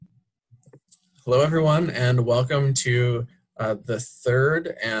Hello, everyone, and welcome to the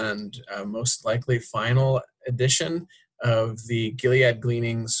third and most likely final edition of the Gilead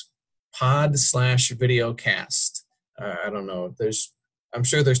Gleanings pod/video cast. I don't know. I'm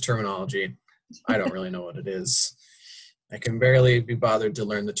sure there's terminology. I don't really know what it is. I can barely be bothered to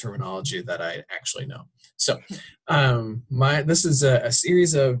learn the terminology that I actually know. So this is a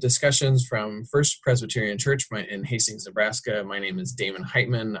series of discussions from First Presbyterian Church in Hastings, Nebraska. My name is Damon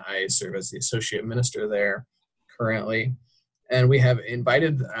Heitman. I serve as the associate minister there currently. And we have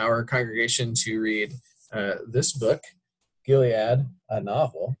invited our congregation to read this book, Gilead, a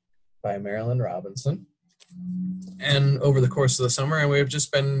novel by Marilynne Robinson. And over the course of the summer, and we've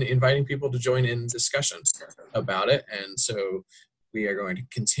just been inviting people to join in discussions about it. And so we are going to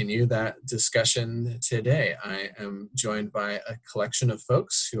continue that discussion today. I am joined by a collection of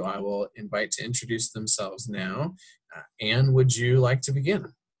folks who I will invite to introduce themselves now. Anne, would you like to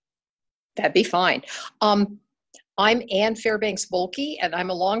begin? That'd be fine. I'm Anne Fairbanks Bolke, and I'm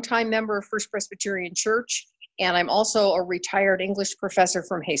a longtime member of First Presbyterian Church, and I'm also a retired English professor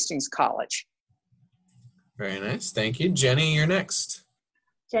from Hastings College. Very nice. Thank you. Jenny, you're next.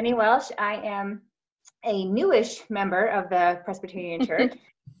 Jenny Welsh. I am a newish member of the Presbyterian Church,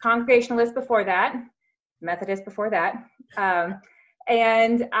 Congregationalist before that, Methodist before that,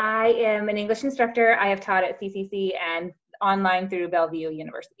 and I am an English instructor. I have taught at CCC and online through Bellevue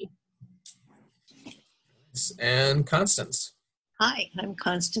University. And Constance. Hi, I'm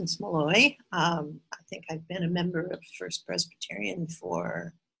Constance Malloy. I think I've been a member of First Presbyterian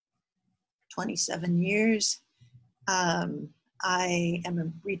for 27 years. I am a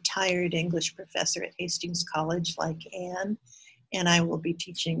retired English professor at Hastings College, like Anne, and I will be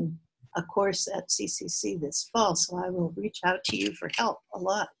teaching a course at CCC this fall, so I will reach out to you for help a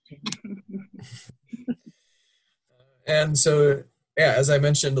lot. And so, yeah, as I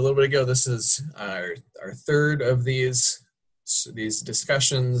mentioned a little bit ago, this is our third of these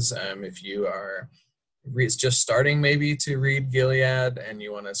discussions. If you are just starting maybe to read Gilead and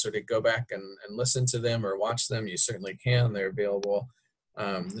you want to sort of go back and listen to them or watch them, you certainly can. They're available.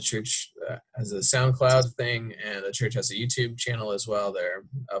 The church has a SoundCloud thing, and the church has a YouTube channel as well. They're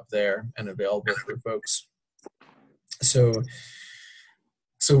up there and available for folks. So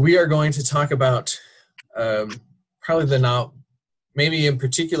we are going to talk about probably the novel, maybe in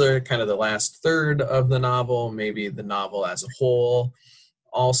particular kind of the last third of the novel, maybe the novel as a whole.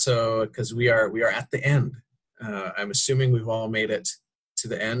 Also, because we are at the end. I'm assuming we've all made it to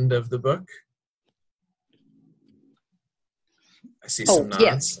the end of the book. I see some nods.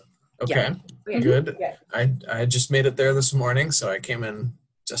 Yes. Okay, Yeah. good. Yeah. I just made it there this morning, so I came in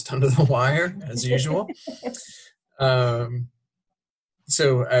just under the wire as usual.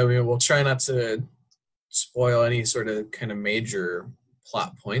 So we'll try not to spoil any sort of kind of major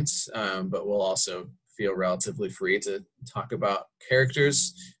plot points, but we'll also feel relatively free to talk about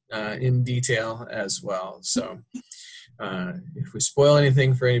characters in detail as well. So if we spoil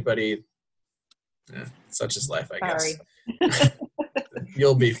anything for anybody, such is life, I guess.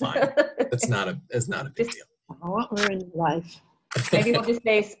 You'll be fine. It's not a big deal. We're in life. Maybe we'll just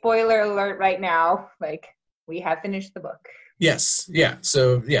say spoiler alert right now, like we have finished the book. Yes. Yeah.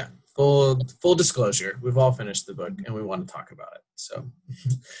 So yeah, full disclosure. We've all finished the book and we want to talk about it. So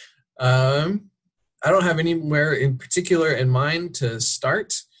I don't have anywhere in particular in mind to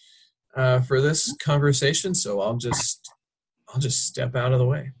start for this conversation, so I'll just step out of the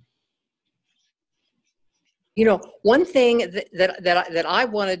way. You know, one thing that I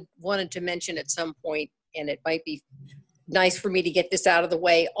wanted to mention at some point, and it might be nice for me to get this out of the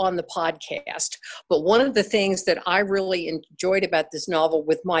way on the podcast, but one of the things that I really enjoyed about this novel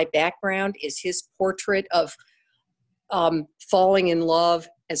with my background is his portrait of falling in love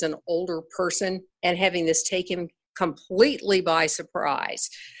as an older person and having this take him completely by surprise.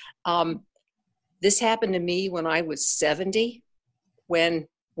 This happened to me when I was 70, when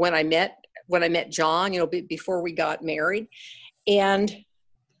I met John, before we got married. And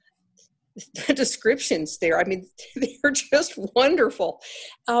the descriptions there, I mean, they're just wonderful.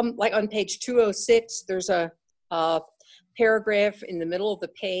 Like on page 206, there's a paragraph in the middle of the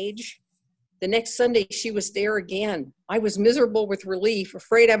page. The next Sunday, she was there again. I was miserable with relief,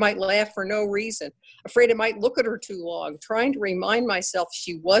 afraid I might laugh for no reason, afraid I might look at her too long, trying to remind myself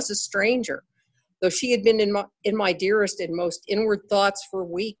she was a stranger, though she had been in my dearest and most inward thoughts for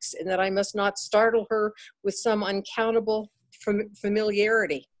weeks, and that I must not startle her with some uncountable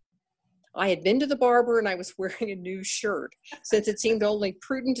familiarity. I had been to the barber and I was wearing a new shirt, since it seemed only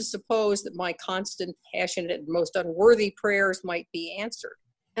prudent to suppose that my constant, passionate, and most unworthy prayers might be answered.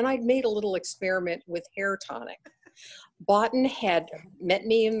 And I'd made a little experiment with hair tonic. Botten had met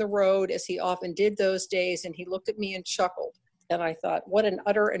me in the road, as he often did those days, and he looked at me and chuckled. And I thought, what an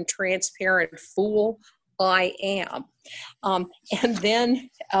utter and transparent fool I am. And then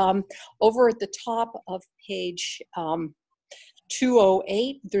over at the top of page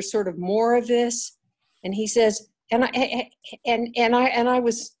 208, there's sort of more of this. And he says, and I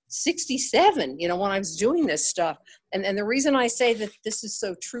was 67, when I was doing this stuff. And the reason I say that this is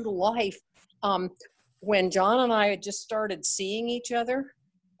so true to life, when John and I had just started seeing each other,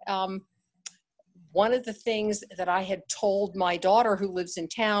 one of the things that I had told my daughter who lives in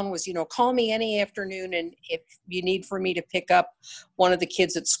town was, call me any afternoon, and if you need for me to pick up one of the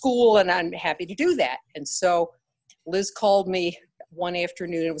kids at school, and I'm happy to do that. And so Liz called me one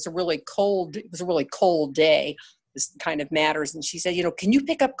afternoon. It was a really cold day. This kind of matters. And she said, can you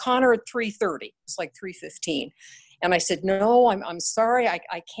pick up Connor at 3:30? It's like 3:15. And I said, no, I'm sorry.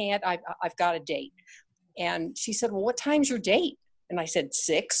 I can't. I've got a date. And she said, well, what time's your date? And I said,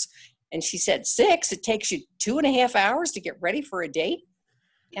 6. And she said, 6? It takes you 2.5 hours to get ready for a date?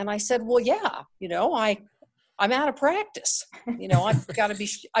 And I said, well, yeah, I'm out of practice. I've got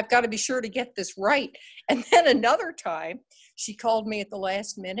to be sure to get this right. And then another time she called me at the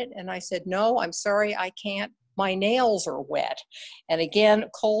last minute, and I said, no, I'm sorry, I can't. My nails are wet. And again,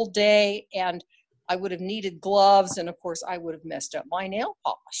 cold day, and I would have needed gloves. And of course I would have messed up my nail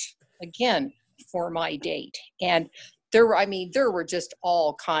polish again for my date. And there were just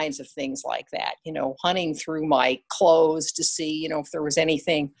all kinds of things like that, hunting through my clothes to see, if there was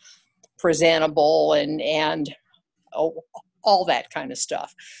anything presentable and all that kind of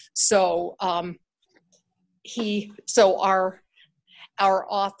stuff. So our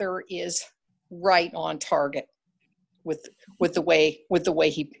author is right on target with the way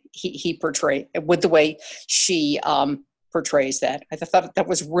he portray, with the way she portrays that. I thought that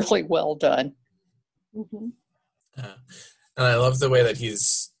was really well done. Mm-hmm. And I love the way that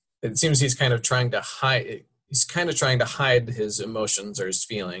it seems he's kind of trying to hide his emotions or his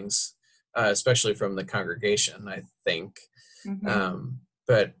feelings, especially from the congregation, I think. Mm-hmm.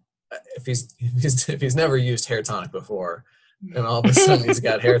 But if he's never used hair tonic before, and all of a sudden he's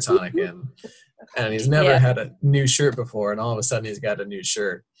got hair tonic in, and he's never had a new shirt before, and all of a sudden he's got a new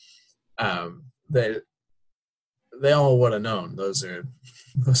shirt, they all would have known. Those are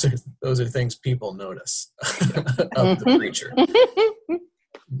things people notice of the preacher.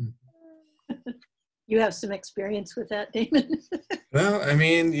 You have some experience with that, Damon? Well,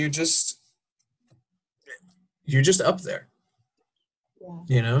 you're just up there,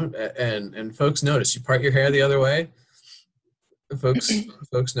 and folks notice. You part your hair the other way, folks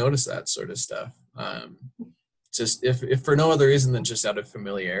notice that sort of stuff. Just if for no other reason than just out of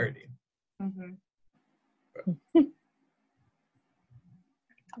familiarity. Mm-hmm.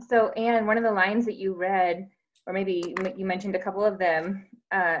 So, Anne, one of the lines that you read, or maybe you mentioned a couple of them,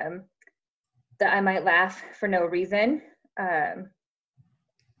 that I might laugh for no reason.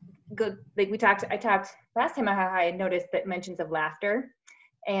 Good. Like I talked last time about how I had noticed that mentions of laughter,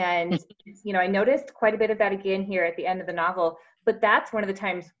 and I noticed quite a bit of that again here at the end of the novel. But that's one of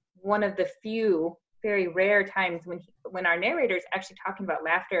the few, very rare times when our narrator is actually talking about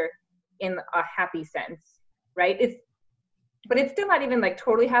laughter in a happy sense, right? But it's still not even like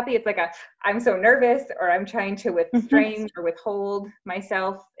totally happy. It's like I'm so nervous, or I'm trying to restrain or withhold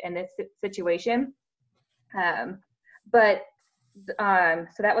myself in this situation. So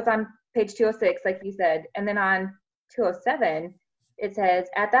that was on page 206, like you said. And then on 207, it says,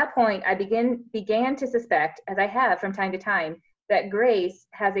 at that point, I began to suspect, as I have from time to time, that grace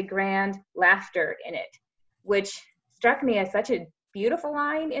has a grand laughter in it, which struck me as such a beautiful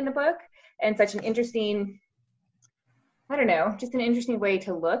line in the book, and such an interesting, just an interesting way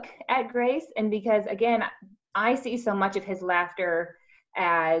to look at grace. And because, again, I see so much of his laughter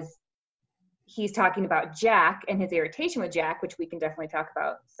as he's talking about Jack and his irritation with Jack, which we can definitely talk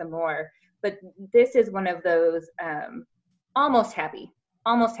about some more. But this is one of those almost happy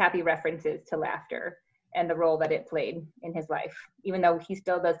references to laughter and the role that it played in his life, even though he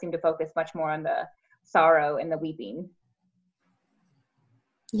still does seem to focus much more on the sorrow and the weeping.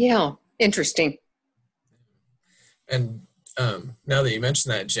 Yeah, interesting. And now that you mention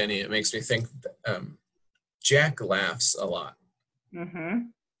that, Jenny, it makes me think Jack laughs a lot. Mm-hmm.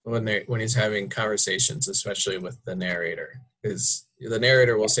 When he's having conversations, especially with the narrator. Is the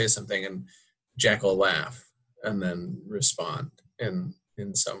narrator will say something and Jack will laugh and then respond in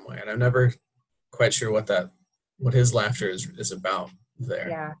some way. And I'm never quite sure what his laughter is about there.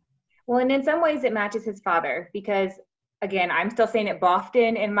 Yeah. Well, and in some ways it matches his father, because again, I'm still saying it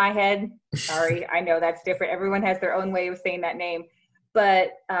Bofton in my head. Sorry, I know that's different. Everyone has their own way of saying that name.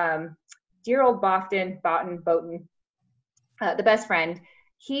 But dear old Boughton, the best friend,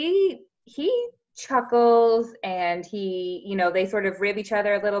 he chuckles, and they sort of rib each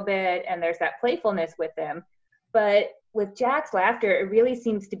other a little bit, and there's that playfulness with them. But with Jack's laughter, it really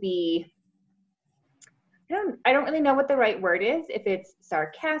seems to be, I don't really know what the right word is, if it's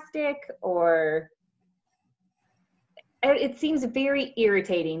sarcastic or it seems very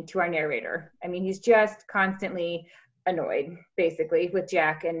irritating to our narrator. I mean, he's just constantly annoyed, basically, with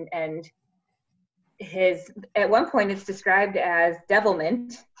Jack, and his, at one point it's described as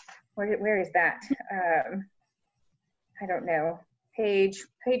devilment. Where is that? I don't know. Page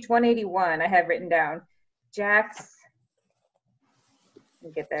 181 I have written down. Jack's, let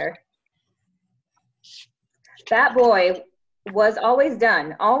me get there. That boy was always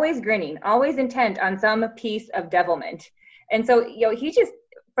done, always grinning, always intent on some piece of devilment. And so, he just,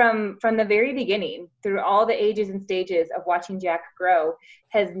 from the very beginning, through all the ages and stages of watching Jack grow,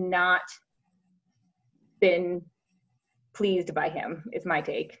 has not been pleased by him, is my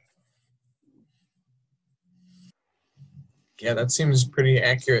take. Yeah, that seems pretty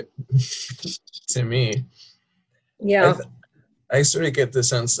accurate to me. Yeah. I sort of get the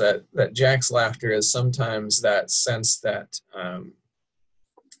sense that Jack's laughter is sometimes that sense that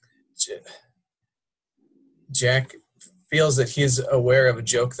Jack feels that he's aware of a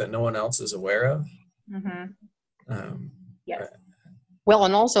joke that no one else is aware of. Mm-hmm. Yes. Well,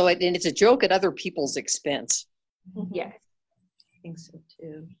 and also, it's a joke at other people's expense. Yes. I think so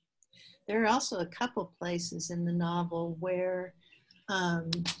too. There are also a couple places in the novel where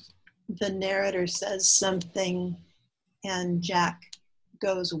the narrator says something and Jack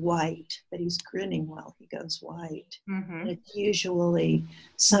goes white, but he's grinning while he goes white. Mm-hmm. And it's usually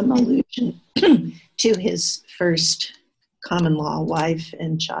some allusion to his first common law wife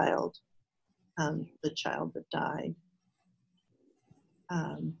and child, the child that died.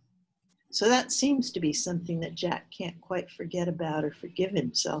 So that seems to be something that Jack can't quite forget about or forgive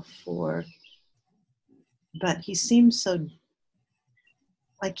himself for. But he seems so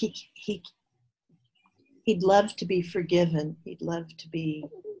like he'd love to be forgiven. He'd love to be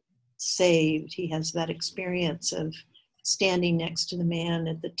saved. He has that experience of standing next to the man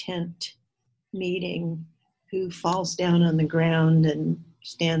at the tent meeting who falls down on the ground and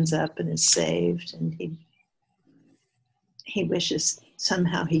stands up and is saved. And he wishes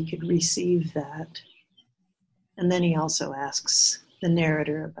somehow he could receive that. And then he also asks the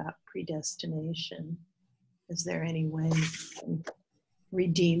narrator about predestination. Is there any way he can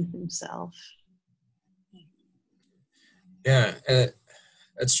redeem himself? Yeah, and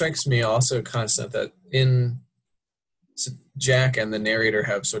it strikes me also constant that Jack and the narrator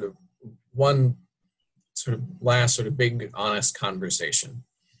have sort of one sort of last sort of big honest conversation.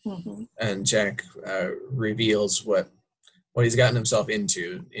 Mm-hmm. And Jack reveals what he's gotten himself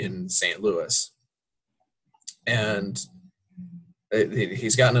into in St. Louis. And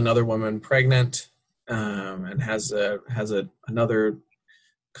he's gotten another woman pregnant, and has another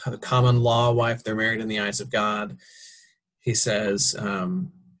common law wife. They're married in the eyes of God. He says,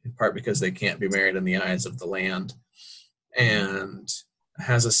 in part because they can't be married in the eyes of the land, and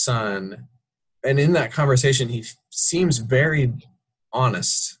has a son. And in that conversation, he seems very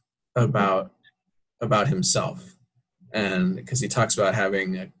honest about himself. And because he talks about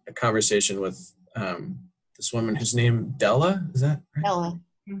having a conversation with this woman whose name Della, is that right? Ella.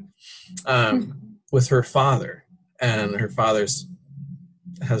 With her father, and her father's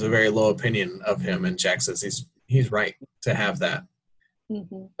has a very low opinion of him, and Jack says he's right to have that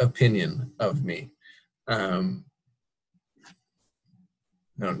opinion of me. I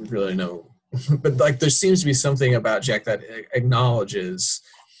don't really know, but like there seems to be something about Jack that acknowledges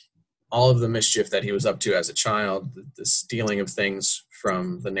all of the mischief that he was up to as a child, the stealing of things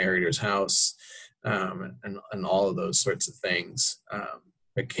from the narrator's house, and all of those sorts of things,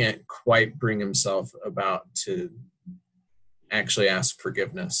 but can't quite bring himself about to actually ask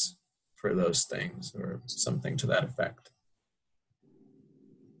forgiveness for those things, or something to that effect.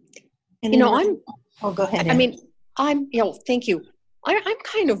 And go ahead. I mean, thank you. I'm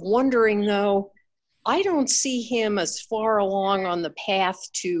kind of wondering, though, I don't see him as far along on the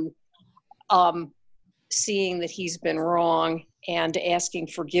path to seeing that he's been wrong and asking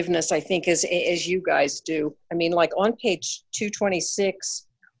forgiveness, I think, as you guys do. I mean, like on page 226,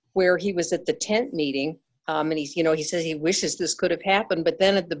 where he was at the tent meeting, and he says he wishes this could have happened, but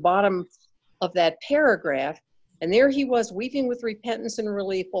then at the bottom of that paragraph, and there he was, weeping with repentance and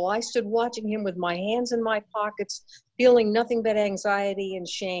relief, while I stood watching him with my hands in my pockets, feeling nothing but anxiety and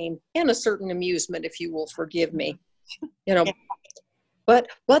shame, and a certain amusement, if you will forgive me. But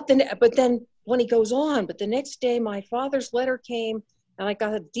then when he goes on, but the next day my father's letter came, and I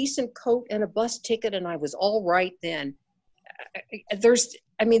got a decent coat and a bus ticket, and I was all right then.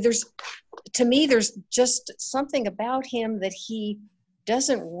 To me, there's just something about him that he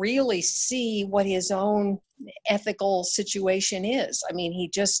doesn't really see what his own ethical situation is. I mean, he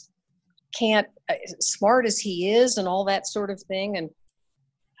just can't, smart as he is and all that sort of thing, and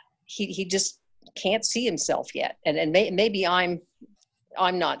he just can't see himself yet. And maybe I'm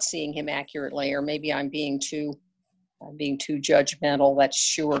not seeing him accurately, or maybe I'm being too judgmental. That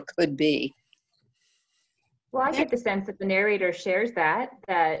sure could be. Well, I get the sense that the narrator shares that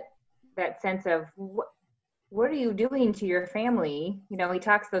sense of what are you doing to your family? You know, he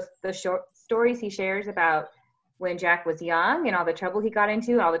talks the short stories he shares about when Jack was young and all the trouble he got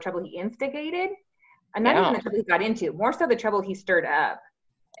into, all the trouble he instigated, and not even the trouble he got into, more so the trouble he stirred up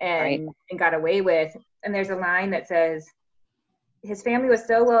and got away with. And there's a line that says, his family was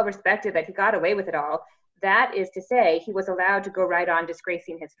so well respected that he got away with it all. That is to say, he was allowed to go right on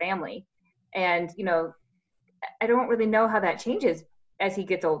disgracing his family. And, you know, I don't really know how that changes as he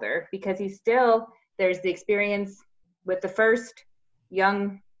gets older, because there's the experience with the first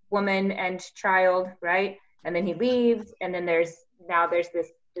young woman and child, right? And then he leaves, and then there's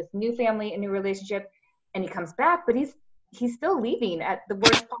this new family, a new relationship, and he comes back, but he's still leaving at the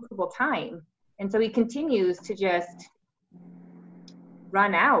worst possible time. And so he continues to just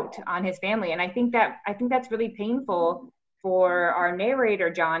run out on his family. And I think that's really painful for our narrator,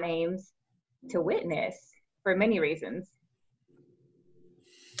 John Ames, to witness for many reasons.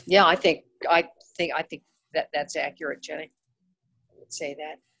 Yeah, I think that's accurate, Jenny. I would say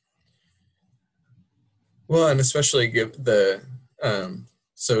that. Well, and especially give the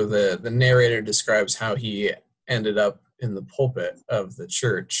narrator describes how he ended up in the pulpit of the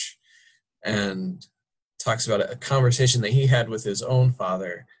church, and talks about a conversation that he had with his own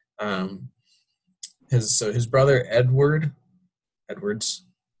father. His brother Edwards,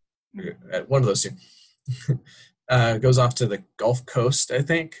 one of those two, goes off to the Gulf Coast, I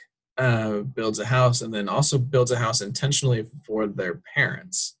think, builds a house, and then also builds a house intentionally for their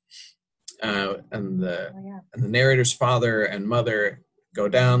parents. And the narrator's father and mother go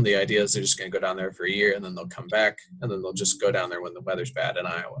down. The idea is they're just going to go down there for a year, and then they'll come back, and then they'll just go down there when the weather's bad in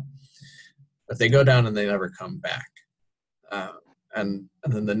Iowa. But they go down and they never come back. And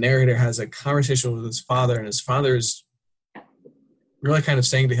then the narrator has a conversation with his father, and his father is really kind of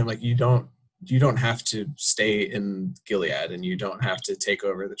saying to him, like, you don't have to stay in Gilead, and you don't have to take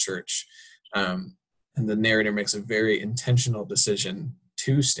over the church. And the narrator makes a very intentional decision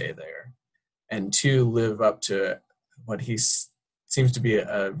to stay there and to live up to what he seems to be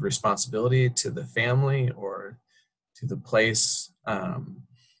a responsibility to the family or to the place.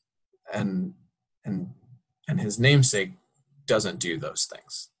 And his namesake doesn't do those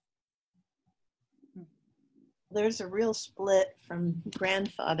things. There's a real split from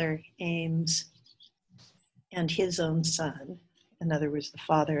grandfather Ames and his own son. In other words, the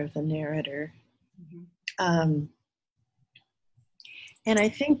father of the narrator. Mm-hmm. And I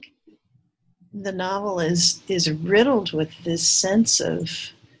think the novel is riddled with this sense of,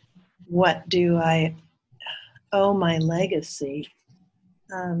 what do I owe my legacy?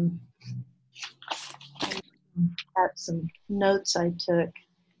 At some notes I took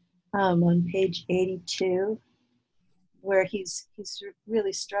on page 82, where he's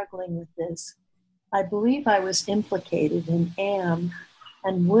really struggling with this. I believe I was implicated and am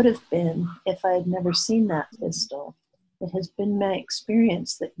and would have been if I had never seen that pistol. It has been my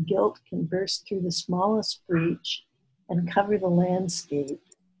experience that guilt can burst through the smallest breach and cover the landscape,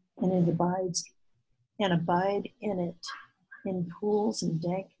 and abide in it in pools and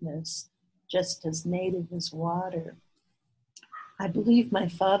dankness, just as native as water. I believe my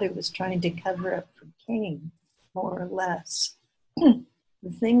father was trying to cover up for Cain, more or less. The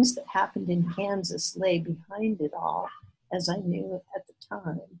things that happened in Kansas lay behind it all, as I knew at the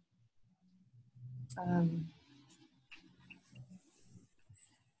time.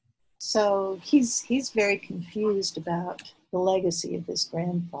 So he's very confused about the legacy of his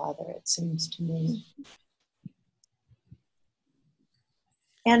grandfather, it seems to me.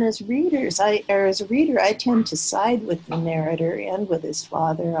 And as a reader, I tend to side with the narrator and with his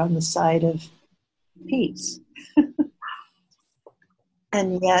father on the side of peace.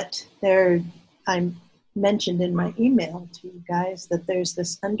 And yet I mentioned in my email to you guys that there's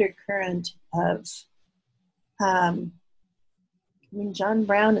this undercurrent of, John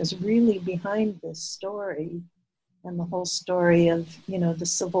Brown is really behind this story and the whole story of, the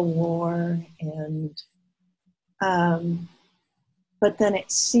Civil War and, but then it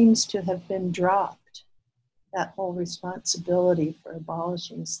seems to have been dropped, that whole responsibility for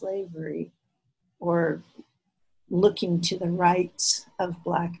abolishing slavery or looking to the rights of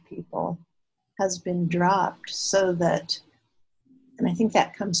Black people has been dropped, so that, and I think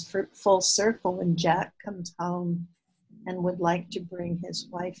that comes full circle when Jack comes home and would like to bring his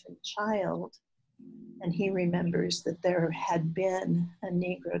wife and child, and he remembers that there had been a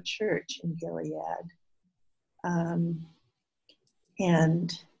Negro church in Gilead.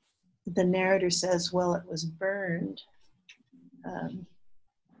 And the narrator says, well, it was burned.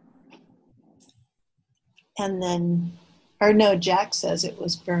 And then, or no, Jack says it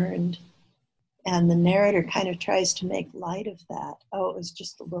was burned. And the narrator kind of tries to make light of that. Oh, it was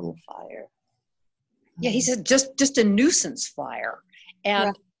just a little fire. Yeah, he said just a nuisance fire. And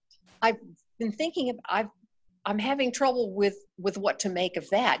Right. I've been thinking, I'm having trouble with what to make of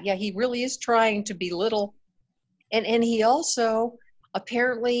that. Yeah, he really is trying to belittle. And he also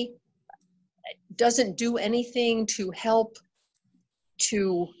apparently doesn't do anything to help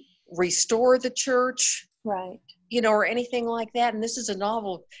to restore the church, Right. or anything like that. And this is a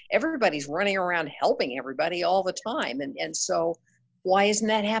novel, everybody's running around helping everybody all the time. And so why isn't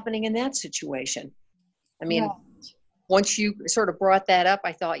that happening in that situation? I mean, Right. once you sort of brought that up,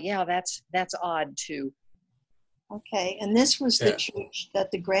 I thought, yeah, that's odd too. Okay, and this was Yeah. the church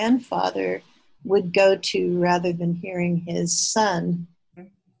that the grandfather would go to rather than hearing his son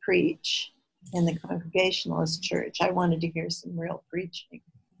preach in the Congregationalist church. I wanted to hear some real preaching.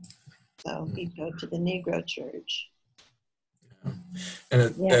 So he'd go to the Negro church.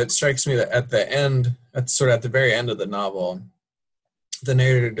 And it strikes me that at the very end of the novel, the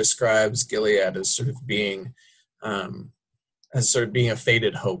narrator describes Gilead as sort of being a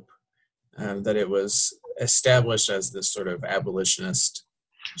faded hope, that it was established as this sort of abolitionist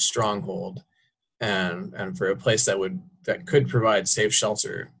stronghold, and for a place that could provide safe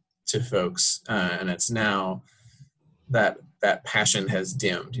shelter to folks, and it's now that passion has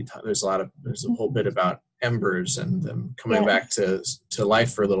dimmed. There's a whole bit about embers and them coming back to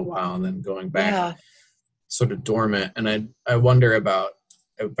life for a little while and then going back sort of dormant. And I wonder about,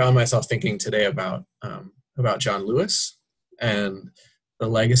 I found myself thinking today about John Lewis and the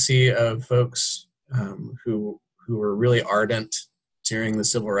legacy of folks who were really ardent during the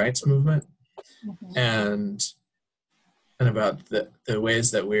civil rights movement, and about the ways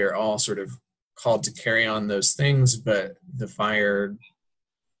that we are all sort of called to carry on those things, but the fire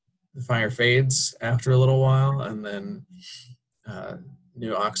fades after a little while, and then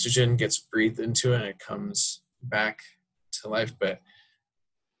new oxygen gets breathed into it and it comes back to life. But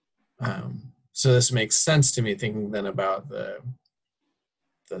so this makes sense to me, thinking then about the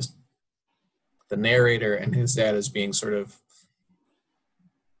narrator and his dad as being sort of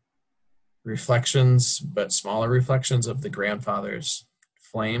reflections, but smaller reflections of the grandfather's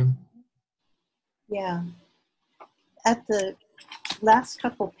flame. Yeah. At the last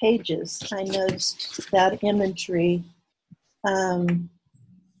couple pages, I noticed that imagery. Let's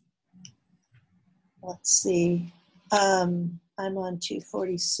see. I'm on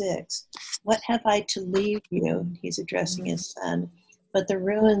 246. What have I to leave you? He's addressing his son. But the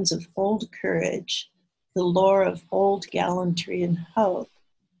ruins of old courage, the lore of old gallantry and hope.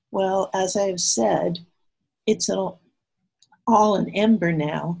 Well, as I've said, it's all an ember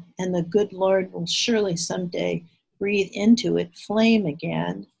now, and the good Lord will surely someday breathe into it flame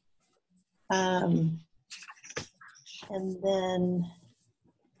again. And then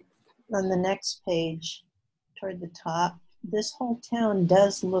on the next page, toward the top, this whole town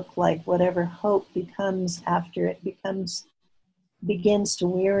does look like whatever hope becomes after it begins to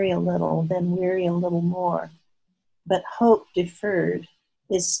weary a little, then weary a little more. But hope deferred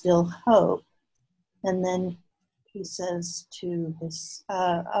is still hope. And then he says to his,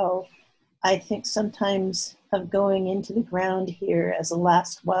 I think sometimes of going into the ground here as a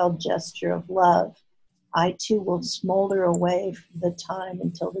last wild gesture of love. I too will smolder away for the time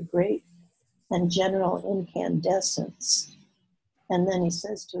until the great and general incandescence. And then he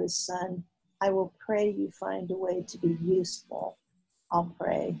says to his son, I will pray you find a way to be useful. I'll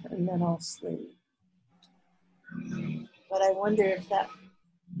pray and then I'll sleep. But I wonder if that,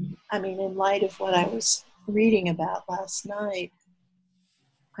 in light of what I was reading about last night,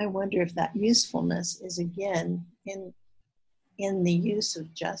 I wonder if that usefulness is again in the use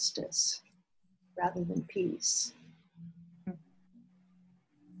of justice rather than peace. Of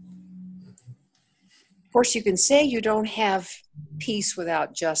course, you can say you don't have peace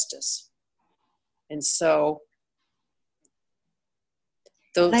without justice. And so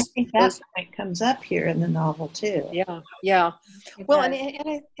And I think that point comes up here in the novel too. Yeah. Well,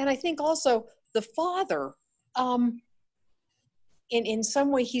 and I think also the father, in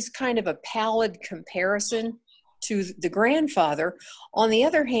some way, he's kind of a pallid comparison to the grandfather. On the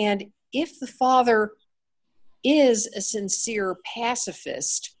other hand, if the father is a sincere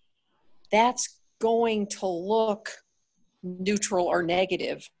pacifist, that's going to look neutral or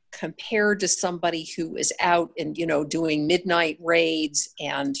negative compared to somebody who is out and, doing midnight raids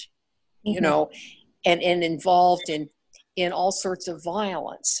and, and involved in all sorts of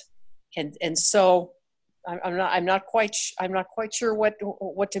violence. And so I'm not quite sure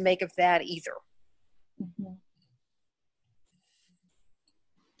what to make of that either. Mm-hmm.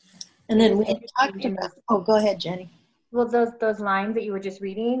 And then we talked about, go ahead, Jenny. Well, those lines that you were just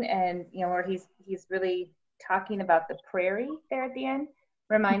reading, and where he's really talking about the prairie there at the end,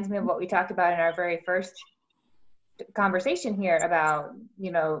 reminds me of what we talked about in our very first conversation here about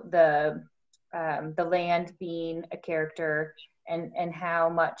the land being a character, and how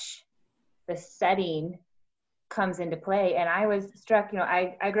much the setting comes into play. And I was struck,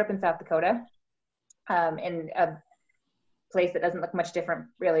 I grew up in South Dakota, in a place that doesn't look much different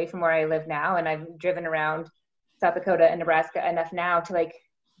really from where I live now, and I've driven around South Dakota and Nebraska enough now to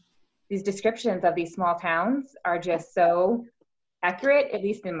these descriptions of these small towns are just so accurate, at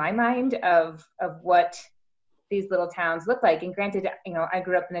least in my mind, of what these little towns look like. And granted, I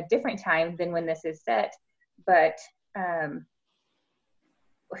grew up in a different time than when this is set, but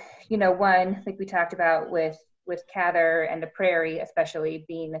one, like we talked about with Cather and the prairie especially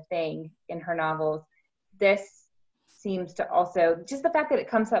being a thing in her novels, this seems to also, just the fact that it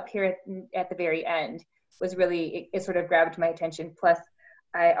comes up here at the very end was really, it sort of grabbed my attention. Plus,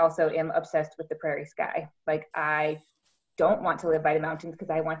 I also am obsessed with the prairie sky. I don't want to live by the mountains because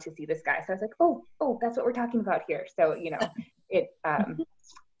I want to see the sky. So I was like, oh, that's what we're talking about here. So, it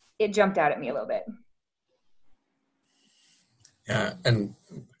jumped out at me a little bit. Yeah, and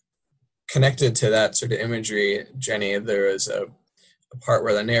connected to that sort of imagery, Jenny, there was a part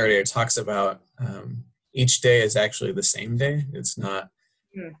where the narrator talks about each day is actually the same day. It's not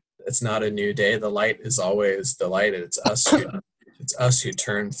a new day. The light is always the light. It's us who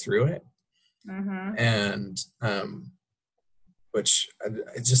turn through it. Mm-hmm. And which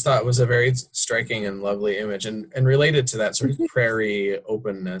I just thought was a very striking and lovely image, and related to that sort of prairie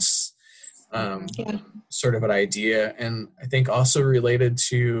openness sort of an idea. And I think also related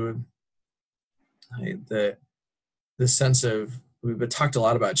to the sense of, we've talked a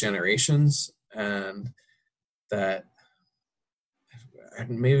lot about generations, and that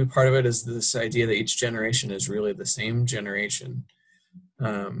maybe part of it is this idea that each generation is really the same generation,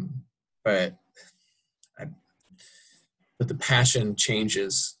 but the passion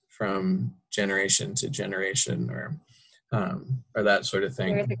changes from generation to generation, or that sort of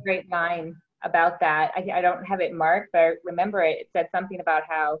thing. There's a great line about that. I don't have it marked, but I remember it said something about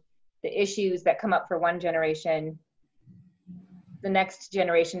how the issues that come up for one generation, the next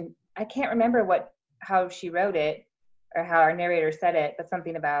generation, I can't remember how she wrote it or how our narrator said it, but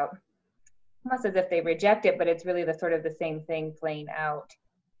something about almost as if they reject it, but it's really the sort of the same thing playing out.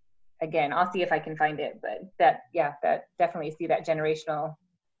 Again, I'll see if I can find it, but that definitely see that generational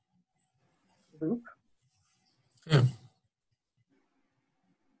loop. Yeah.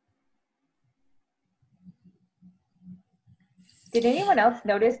 Did anyone else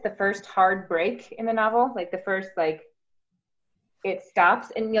notice the first hard break in the novel? The first, it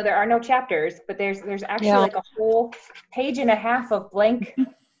stops, and there are no chapters, but there's actually a whole page and a half of blank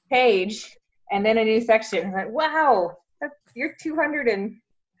page, and then a new section. I'm like, wow, you're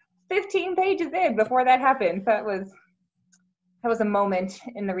 215 pages in before that happened. That was a moment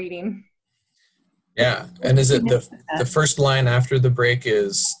in the reading. Yeah, and is it the first line after the break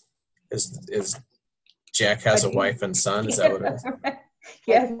is Jack has a wife and son? Is that what it is?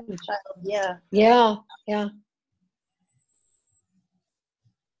 Yes. Yeah. Yeah. Yeah.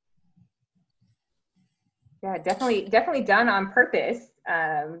 Yeah, definitely done on purpose.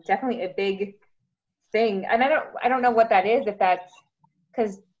 Definitely a big thing, and I don't know what that is. If that's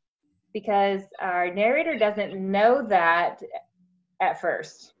because our narrator doesn't know that at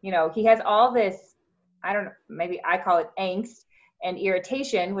first. He has all this, I don't know, maybe I call it angst and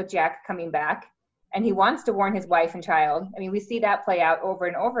irritation with Jack coming back, and he wants to warn his wife and child. I mean, we see that play out over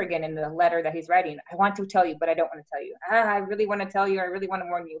and over again in the letter that he's writing. I want to tell you, but I don't want to tell you. I really want to tell you. I really want to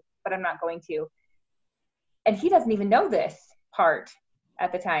warn you, but I'm not going to. And he doesn't even know this part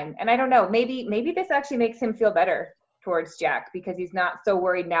at the time. And I don't know, maybe this actually makes him feel better towards Jack, because he's not so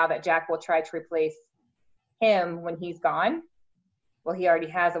worried now that Jack will try to replace him when he's gone. Well, he already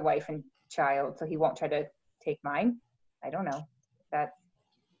has a wife and child, so he won't try to take mine. I don't know if that's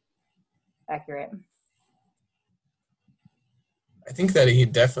accurate. I think that he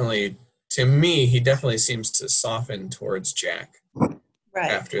definitely seems to soften towards Jack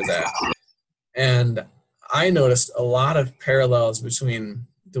after that. And I noticed a lot of parallels between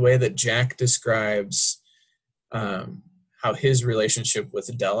the way that Jack describes how his relationship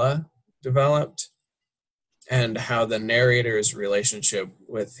with Della developed, and how the narrator's relationship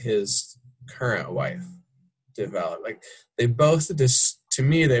with his current wife developed. Like they both, to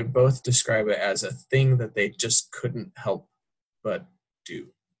me, they both describe it as a thing that they just couldn't help but do.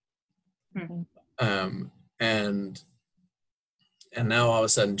 Mm-hmm. And now all of a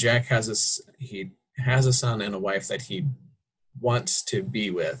sudden, Jack has a son and a wife that he wants to be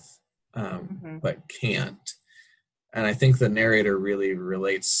with, but can't. And I think the narrator really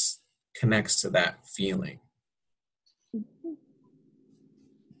connects to that feeling.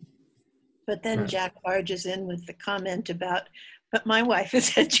 But then Jack barges in with the comment about, but my wife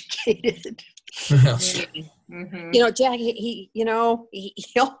is educated. You know, Jack, he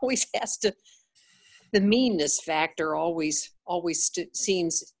always has to, the meanness factor always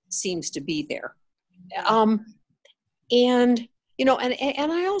seems to be there. And, you know,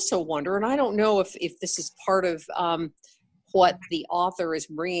 and I also wonder, and I don't know if this is part of what the author is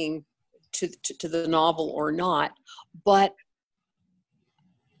bringing to the novel or not, but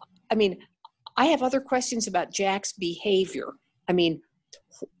I mean, I have other questions about Jack's behavior. I mean,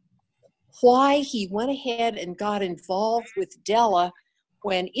 why he went ahead and got involved with Della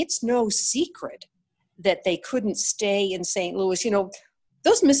when it's no secret that they couldn't stay in St. Louis. You know,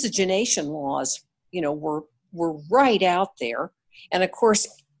 those miscegenation laws, you know, were right out there. And of course,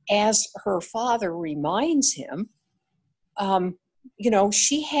 as her father reminds him, you know,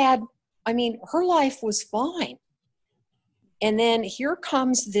 her life was fine. And then here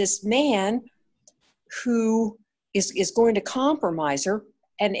comes this man who is going to compromise her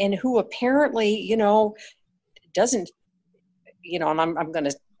and who apparently, you know, doesn't, you know, and I'm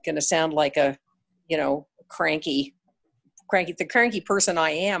gonna sound like a, you know, cranky person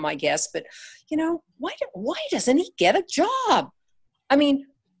I am, I guess, but you know, why doesn't he get a job? I mean,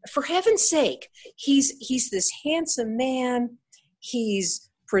 for heaven's sake, he's this handsome man, he's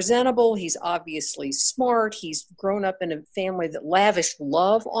presentable, he's obviously smart, he's grown up in a family that lavished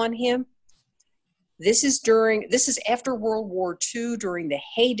love on him. This is after World War II, during the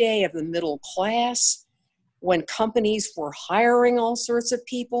heyday of the middle class, when companies were hiring all sorts of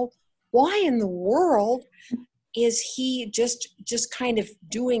people. Why in the world is he just kind of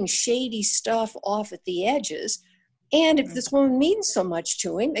doing shady stuff off at the edges? And if this woman means so much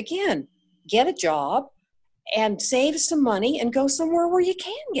to him, again, get a job and save some money and go somewhere where you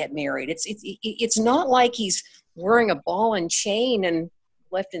can get married. It's not like he's wearing a ball and chain and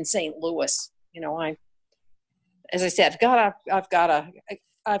left in St. Louis. You know, as I said, I've got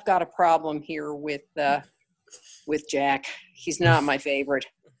a problem here with Jack. He's not my favorite.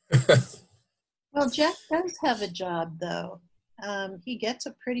 Well, Jack does have a job, though. He gets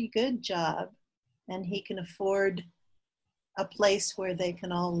a pretty good job, and he can afford a place where they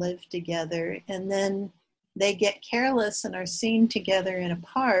can all live together. And then they get careless and are seen together in a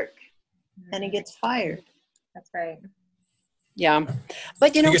park, and he gets fired. That's right. Yeah,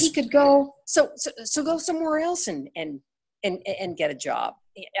 but you know, he could go so go somewhere else and get a job.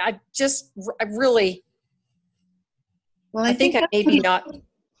 I really. Well, I think I maybe not.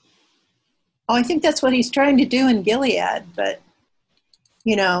 Oh, I think that's what he's trying to do in Gilead, but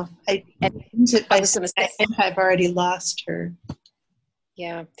you know, I think I've already lost her.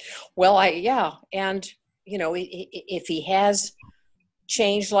 Yeah, well, and you know, if he has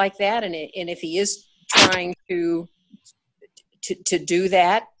changed like that, and if he is trying to do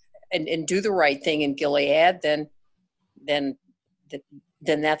that and do the right thing in Gilead, then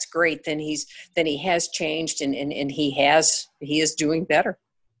that's great. Then he has changed and he is doing better.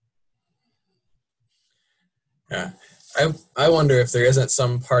 Yeah. I wonder if there isn't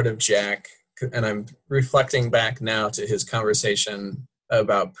some part of Jack, and I'm reflecting back now to his conversation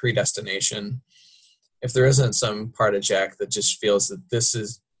about predestination, if there isn't some part of Jack that just feels that this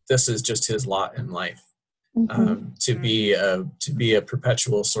is just his lot in life. To be a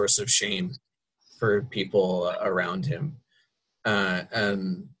perpetual source of shame for people around him,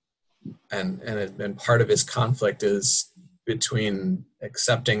 and part of his conflict is between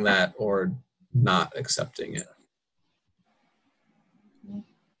accepting that or not accepting it.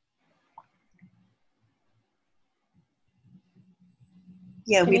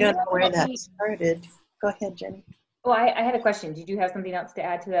 Yeah, we don't know where that started. Go ahead, Jenny. Oh, I had a question. Did you have something else to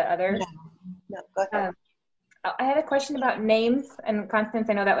add to the other? No, go ahead. I had a question about names, and Constance,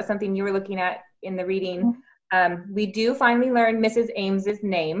 I know that was something you were looking at in the reading. We do finally learn Mrs. Ames's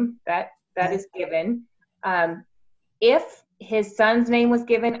name. That is given. If his son's name was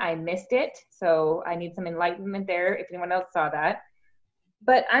given, I missed it, so I need some enlightenment there if anyone else saw that.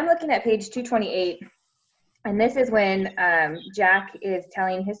 But I'm looking at page 228, and this is when Jack is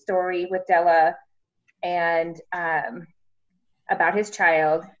telling his story with Della, and about his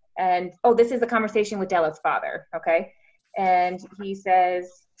child. And this is a conversation with Della's father, okay? And he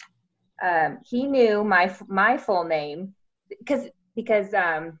says he knew my full name because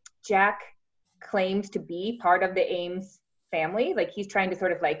Jack claimed to be part of the Ames family. Like, he's trying to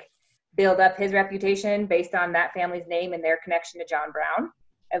sort of like build up his reputation based on that family's name and their connection to John Brown.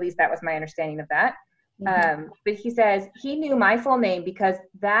 At least that was my understanding of that. Mm-hmm. But he says he knew my full name because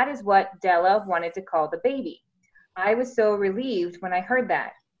that is what Della wanted to call the baby. I was so relieved when I heard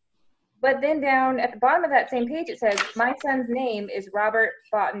that. But then down at the bottom of that same page, it says, my son's name is Robert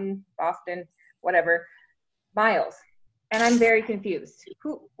Boston, whatever, Miles. And I'm very confused.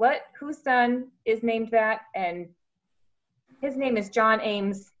 Whose son is named that? And his name is John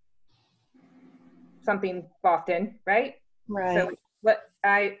Ames something Boston, right? Right. So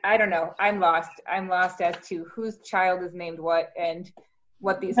I don't know. I'm lost. I'm lost as to whose child is named what and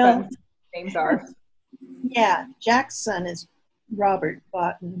what these sons' names are. Yeah, Jack's son is Robert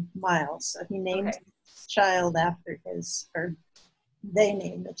Boston Miles. So he named his child after they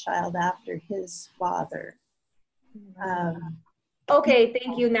named the child after his father. Okay,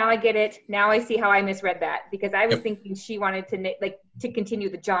 thank you. Now I get it. Now I see how I misread that, because I was thinking she wanted to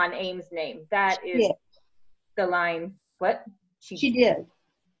continue the John Ames name. That is the line. What? She did.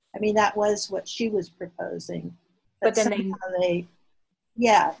 I mean, that was what she was proposing. But then they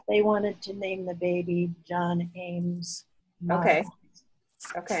wanted to name the baby John Ames Miles.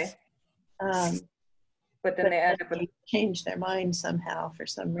 Okay. But then they changed their mind somehow for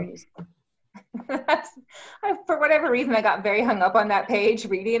some reason. For whatever reason, I got very hung up on that page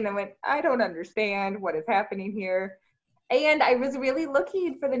reading and went, I don't understand what is happening here. And I was really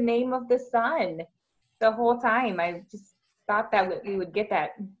looking for the name of the son the whole time. I just thought that we would get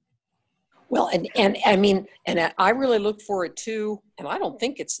that. Well, and I mean, and I really looked for it too, and I don't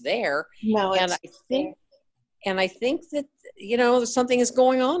think it's there. No, and I think that, something is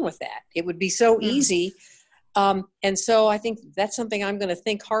going on with that. It would be so easy. And so I think that's something I'm going to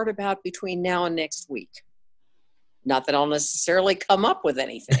think hard about between now and next week. Not that I'll necessarily come up with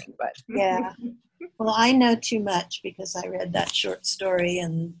anything, but. Yeah. Well, I know too much because I read that short story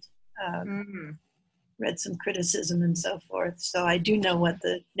and read some criticism and so forth. So I do know what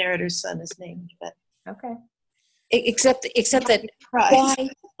the narrator's son is named, but. Okay. Except that why,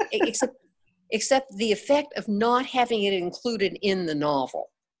 except the effect of not having it included in the novel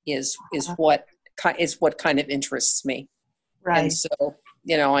is what kind of interests me. Right. And so,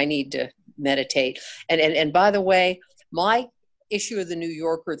 I need to meditate. And by the way, my issue of the New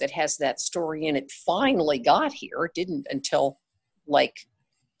Yorker that has that story in it finally got here. It didn't until like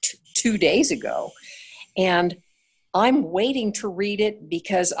 2 days ago. And I'm waiting to read it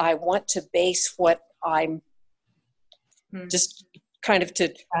because I want to base what I'm just kind of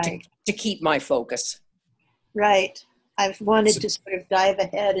to keep my focus. Right. I've wanted to sort of dive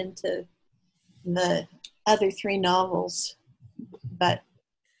ahead into the other 3 novels, but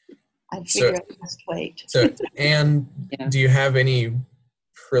I figure I must wait. So, Anne, do you have any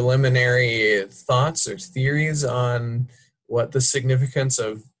preliminary thoughts or theories on what the significance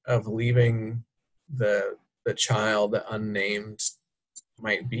of leaving the child unnamed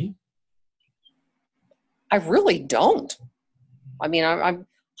might be? I really don't. I mean,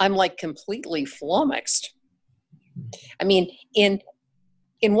 I'm like completely flummoxed. I mean, in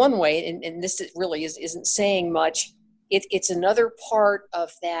one way, and this really isn't saying much, it's another part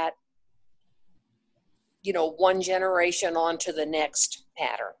of that, one generation onto the next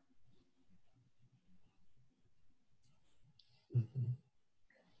pattern.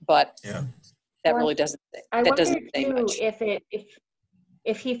 But that really doesn't say much.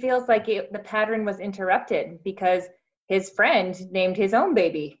 If he feels like the pattern was interrupted because his friend named his own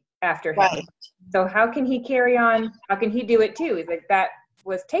baby after him. Right. So how can he carry on? How can he do it too? He's like, that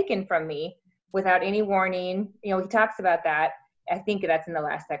was taken from me without any warning. He talks about that. I think that's in the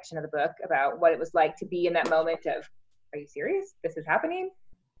last section of the book about what it was like to be in that moment of, are you serious? This is happening?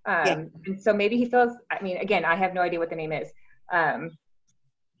 And so maybe he feels, I mean, again, I have no idea what the name is.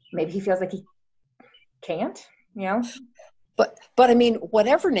 Maybe he feels like he can't, But I mean,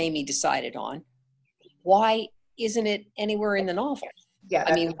 whatever name he decided on, why isn't it anywhere in the novel? Yeah.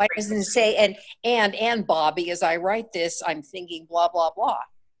 I mean, why doesn't it say, and Bobby, as I write this, I'm thinking blah, blah, blah.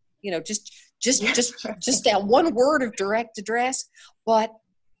 Just that one word of direct address, but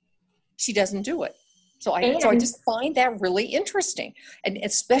she doesn't do it. So I just find that really interesting, and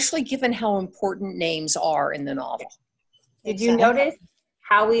especially given how important names are in the novel. Did you notice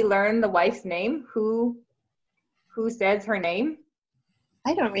how we learn the wife's name? Who says her name?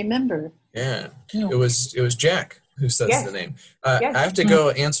 I don't remember. Yeah, it was Jack. who says Yes. the name. Yes. I have to go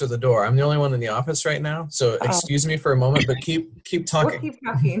answer the door. I'm the only one in the office right now, so excuse me for a moment, but keep We'll talking. keep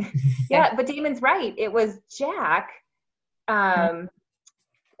talking. Yeah, but Damon's right. It was Jack. And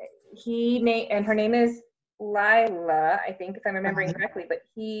her name is Lila, I think, if I'm remembering correctly, but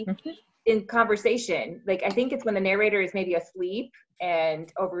he, in conversation, like, I think it's when the narrator is maybe asleep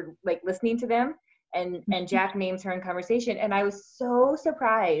and over, like, listening to them, and Jack names her in conversation, and I was so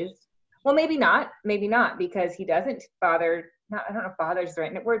surprised. Well, maybe not, because he doesn't bother, I don't know if bother is the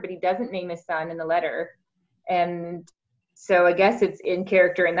right word, but he doesn't name his son in the letter. And so I guess it's in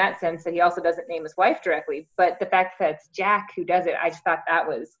character in that sense that he also doesn't name his wife directly. But the fact that it's Jack who does it, I just thought that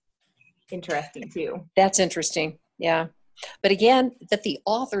was interesting too. That's interesting. Yeah. But again, that the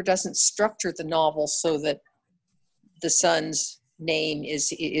author doesn't structure the novel so that the son's name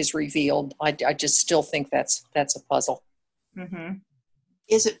is revealed. I just still think that's a puzzle. Mm-hmm.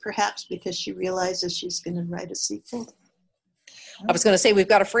 Is it perhaps because she realizes she's going to write a sequel? I was going to say, we've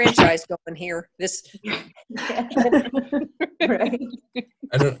got a franchise going here. Right.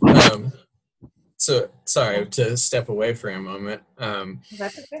 I don't. So sorry to step away for a moment.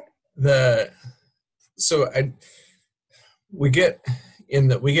 That's okay. We get in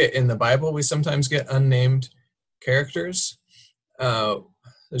the Bible, we sometimes get unnamed characters.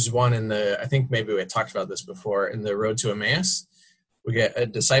 There's one I think maybe we had talked about this before, in the Road to Emmaus. We get a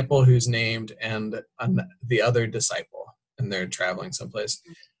disciple who's named and the other disciple, and they're traveling someplace.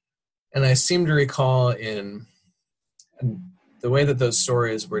 And I seem to recall in the way that those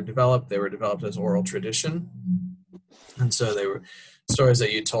stories were developed, they were developed as oral tradition. And so they were stories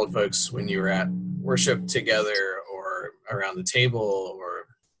that you told folks when you were at worship together or around the table or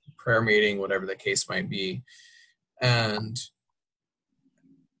prayer meeting, whatever the case might be. And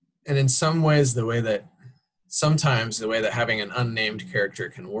in some ways, the way that having an unnamed character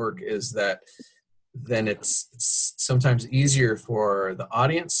can work is that then it's sometimes easier for the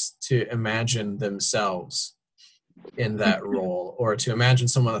audience to imagine themselves in that role, or to imagine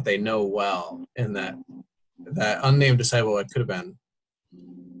someone that they know well in that unnamed disciple. It could have been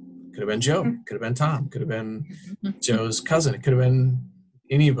Joe, could have been Tom, could have been Joe's cousin, it could have been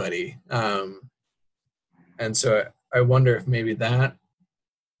anybody. And so I wonder if maybe that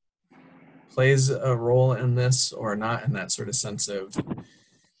plays a role in this or not, in that sort of sense of,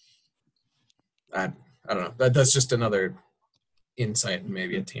 I don't know. That's just another insight and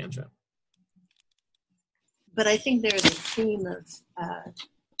maybe a tangent. But I think there's a theme of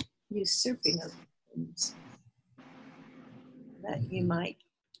usurping of things that you might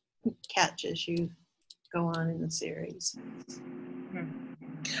catch as you go on in the series.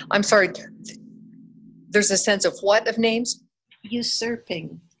 I'm sorry. There's a sense of what of names?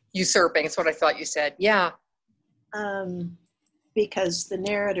 Usurping. Usurping. That's what I thought you said. Yeah. Because the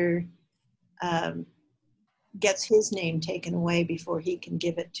narrator gets his name taken away before he can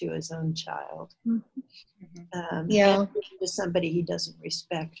give it to his own child. Yeah. To somebody he doesn't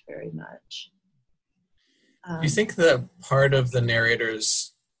respect very much. Do you think that part of the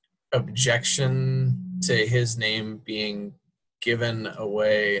narrator's objection to his name being given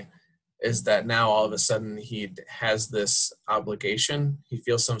away is that now all of a sudden he has this obligation? He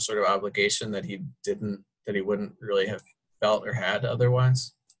feels some sort of obligation that he wouldn't really have felt or had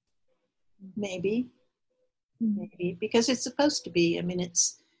otherwise? Maybe, because it's supposed to be. I mean,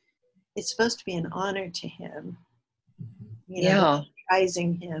 it's supposed to be an honor to him.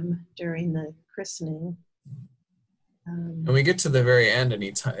 Prizing him during the christening. And we get to the very end, and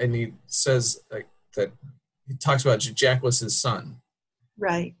he says that he talks about Jack was his son.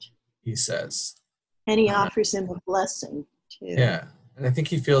 Right. He says. And he offers him a blessing too. Yeah, and I think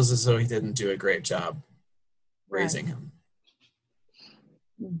he feels as though he didn't do a great job raising him.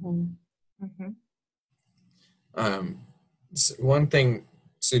 Mm-hmm. So one thing,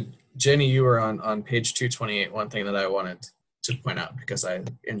 so Jenny, you were on page 228. One thing that I wanted to point out because I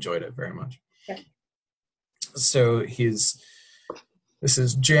enjoyed it very much. Okay. So this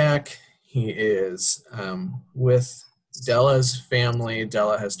is Jack. He is with Della's family.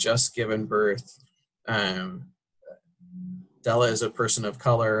 Della has just given birth. Della is a person of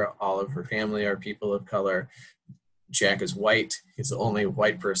color. All of her family are people of color. Jack is white. He's the only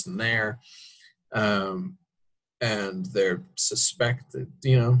white person there. And they're suspect that,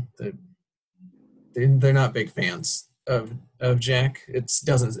 they're not big fans of Jack.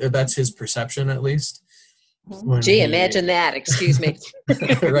 That's his perception, at least. Imagine that. Excuse me.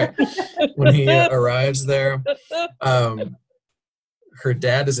 Right. When he arrives there, her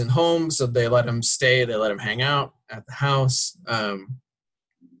dad isn't home, so they let him stay. They let him hang out at the house. And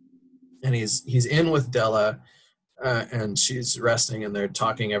he's in with Della, and she's resting, and they're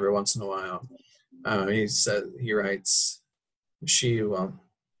talking every once in a while. He writes,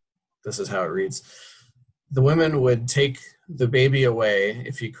 this is how it reads. The women would take the baby away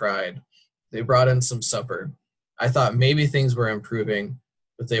if he cried. They brought in some supper. I thought maybe things were improving,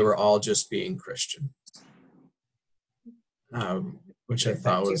 but they were all just being Christian. Which I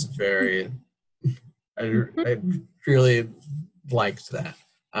thought was very, I really liked that.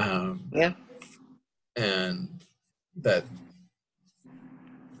 Yeah. And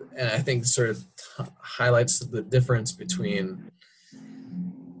I think sort of highlights the difference between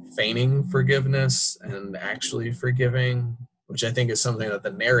feigning forgiveness and actually forgiving, which I think is something that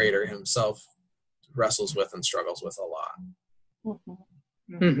the narrator himself wrestles with and struggles with a lot.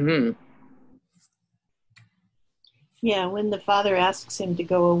 Mm-hmm. Yeah, when the father asks him to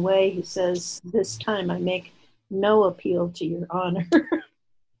go away, he says, "This time I make no appeal to your honor."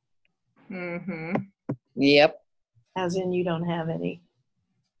 Mm-hmm. Yep. As in, you don't have any.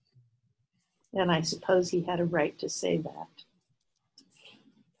 And I suppose he had a right to say that.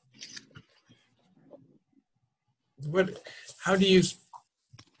 How do you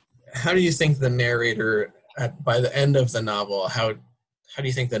think the narrator by the end of the novel, how do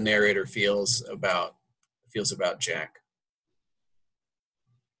you think the narrator feels about Jack?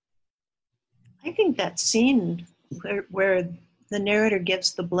 I think that scene where the narrator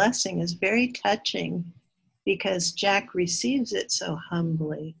gives the blessing is very touching because Jack receives it so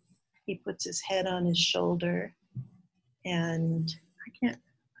humbly. He puts his head on his shoulder, and I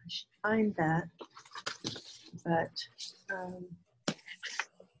should find that, but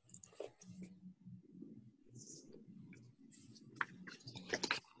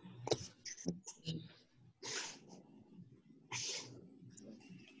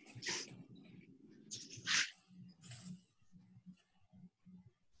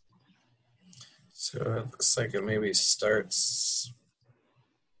So it looks like it maybe starts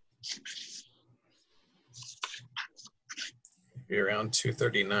maybe around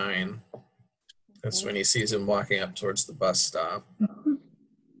 2:39. That's when he sees him walking up towards the bus stop.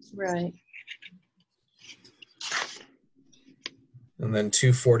 Right. And then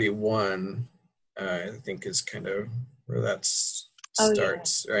 2:41, I think, is kind of where that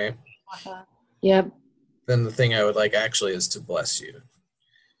starts, yeah. Right? Uh-huh. Yep. Then the thing I would like actually is to bless you.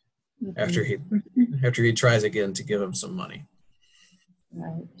 Mm-hmm. After he tries again to give him some money.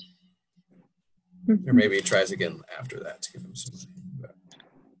 Right. Or maybe he tries again after that to give him some money.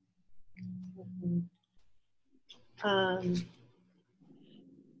 Mm-hmm.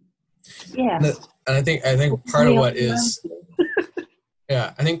 Yeah. And I think part of what is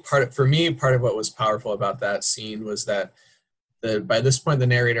yeah, I think part of what was powerful about that scene was that by this point the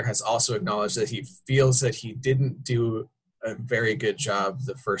narrator has also acknowledged that he feels that he didn't do a very good job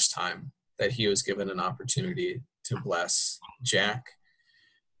the first time that he was given an opportunity to bless Jack.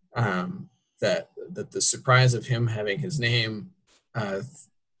 That the surprise of him having his name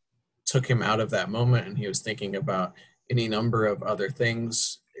took him out of that moment, and he was thinking about any number of other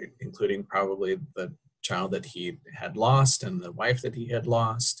things, including probably the child that he had lost and the wife that he had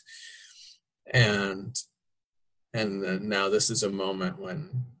lost. And now this is a moment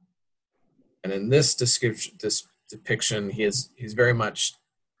when, and in this depiction, he's very much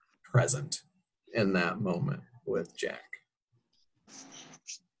present in that moment with Jack.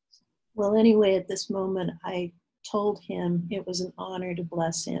 Well, anyway, at this moment, I told him it was an honor to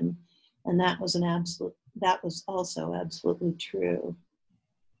bless him, and that was also absolutely true.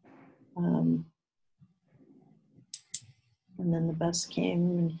 And then the bus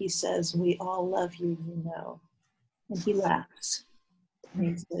came, and he says, "We all love you, you know." And he laughs, and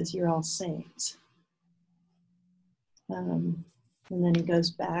he says, "You're all saints." And then he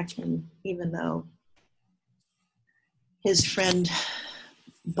goes back, and even though his friend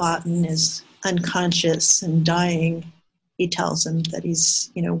Botten is unconscious and dying, he tells him that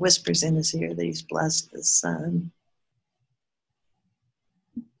he's, whispers in his ear that he's blessed his son.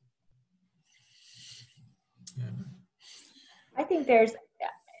 Yeah. I think there's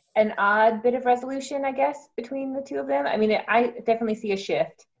an odd bit of resolution, I guess, between the two of them. I mean, I definitely see a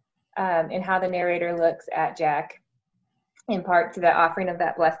shift in how the narrator looks at Jack, in part to the offering of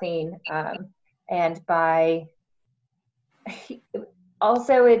that blessing, and by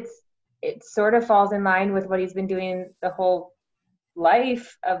also it sort of falls in line with what he's been doing the whole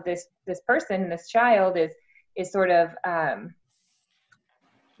life of this person, this child, is sort of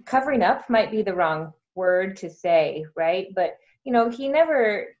covering up might be the wrong word to say, right? But he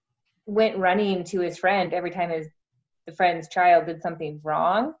never went running to his friend every time the friend's child did something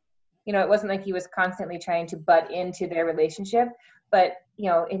wrong. It wasn't like he was constantly trying to butt into their relationship, but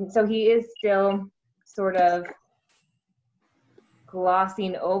and so he is still sort of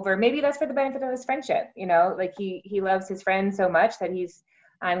glossing over. Maybe that's for the benefit of his friendship, you know, like he loves his friend so much that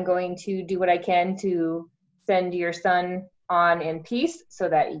I'm going to do what I can to send your son on in peace so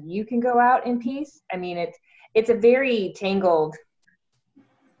that you can go out in peace. I mean, it's a very tangled,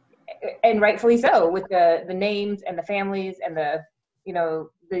 and rightfully so, with the names and the families and the, you know,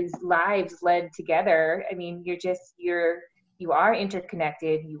 these lives led together. I mean, you are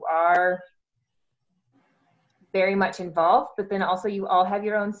interconnected, you are very much involved, but then also you all have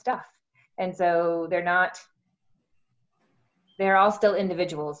your own stuff. And so they're all still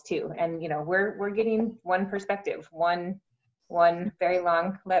individuals too. And, you know, we're getting one perspective, one very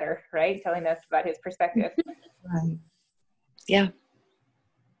long letter, right? Telling us about his perspective. Right. Yeah.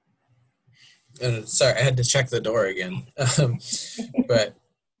 Sorry, I had to check the door again.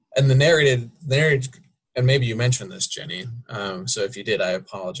 And the narrative, and maybe you mentioned this, Jenny. So if you did, I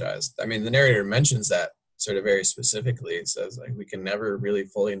apologize. I mean, the narrator mentions that sort of very specifically. It says, like, we can never really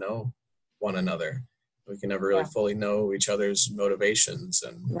fully know one another. We can never really fully know each other's motivations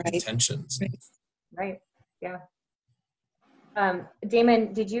and intentions. Right. Yeah.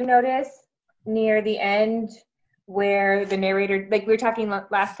 Damon, did you notice near the end where the narrator, like we were talking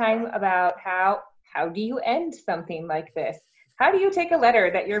last time about how do you end something like this? How do you take a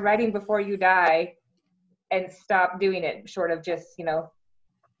letter that you're writing before you die and stop doing it, short of just, you know,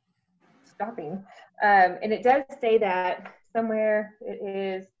 stopping? And it does say that somewhere. It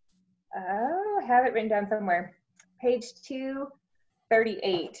is, I have it written down somewhere, page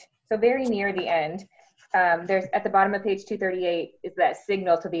 238. So very near the end. There's at the bottom of page 238 is that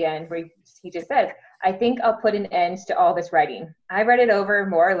signal to the end where he just says, I think I'll put an end to all this writing. I read it over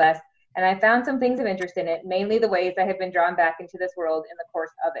more or less, and I found some things of interest in it, mainly the ways I have been drawn back into this world in the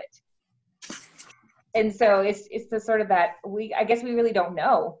course of it. And so it's the sort of that I guess we really don't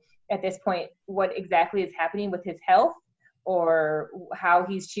know at this point what exactly is happening with his health or how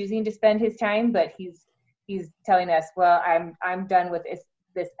he's choosing to spend his time, but he's telling us, well, I'm done with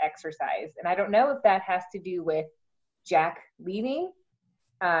this exercise. And I don't know if that has to do with Jack leaving,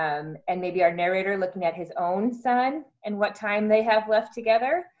 and maybe our narrator looking at his own son and what time they have left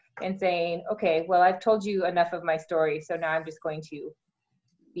together and saying, okay, well, I've told you enough of my story, so now I'm just going to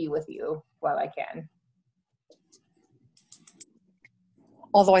be with you while I can.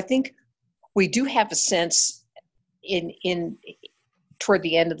 Although I think we do have a sense in toward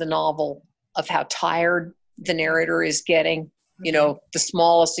the end of the novel of how tired the narrator is getting. You know, the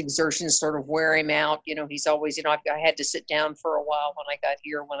smallest exertions sort of wear him out. You know, he's always, you know, I had to sit down for a while when I got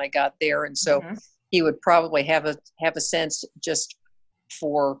here, when I got there. And so he would probably have a sense, just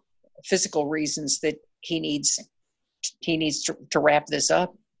for physical reasons, that he needs to wrap this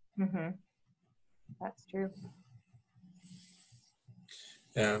up. Mm-hmm. That's true.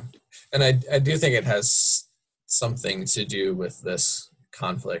 Yeah. And I do think it has something to do with this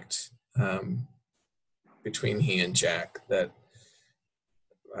conflict between he and Jack, that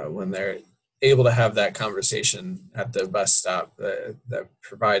when they're able to have that conversation at the bus stop, that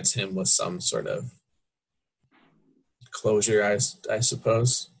provides him with some sort of closure, I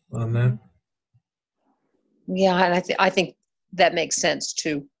suppose, on that. Yeah, and I think that makes sense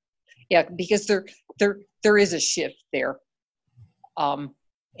too. Yeah, because there is a shift there,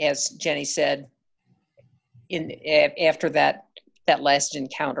 as Jenny said, after that last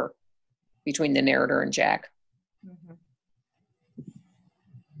encounter between the narrator and Jack. Mm-hmm.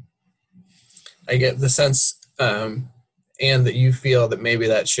 I get the sense, and that you feel that maybe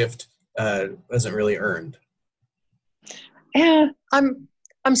that shift wasn't really earned. Yeah, I'm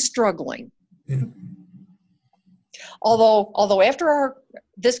struggling. Yeah. Although after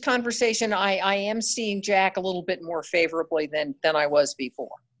this conversation, I am seeing Jack a little bit more favorably than I was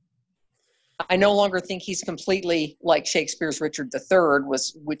before. I no longer think he's completely like Shakespeare's Richard III,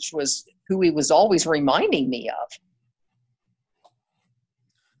 which was who he was always reminding me of.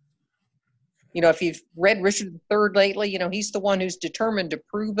 You know, if you've read Richard III lately, you know, he's the one who's determined to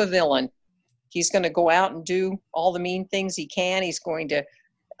prove a villain. He's going to go out and do all the mean things he can. He's going to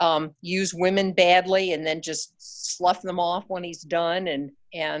use women badly and then just slough them off when he's done,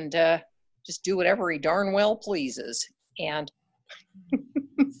 and just do whatever he darn well pleases. And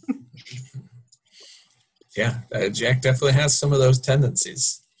yeah, Jack definitely has some of those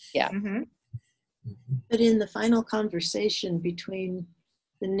tendencies. Yeah. Mm-hmm. But in the final conversation between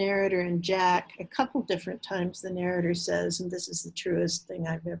the narrator and Jack, a couple different times the narrator says, and this is the truest thing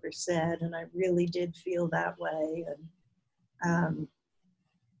I've ever said, and I really did feel that way. And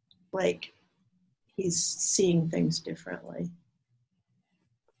like he's seeing things differently.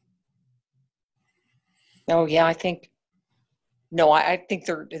 Oh yeah, I think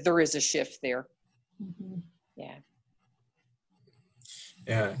there is a shift there. Mm-hmm. Yeah.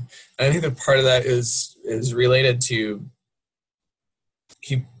 Yeah. I think that part of that is related to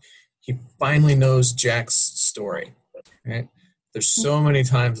he finally knows Jack's story, right? There's so many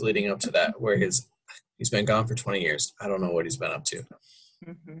times leading up to that where he's been gone for 20 years. I don't know what he's been up to.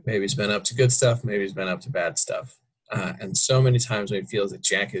 Mm-hmm. Maybe he's been up to good stuff. Maybe he's been up to bad stuff. And so many times when he feels that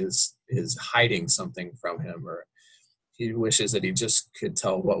Jack is hiding something from him, or he wishes that he just could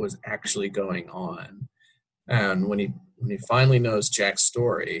tell what was actually going on. And when he finally knows Jack's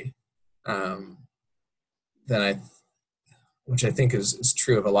story, then which I think is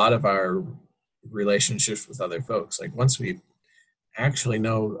true of a lot of our relationships with other folks. Like once we actually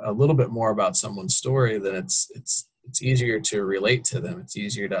know a little bit more about someone's story, then it's easier to relate to them. It's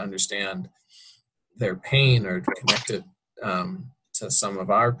easier to understand their pain or to connect it to some of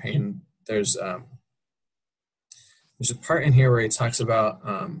our pain. There's a part in here where he talks about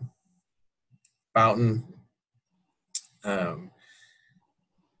Boughton.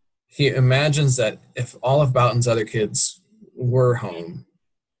 He imagines that if all of Boughton's other kids were home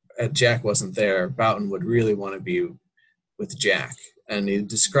and Jack wasn't there, Boughton would really want to be with Jack. And he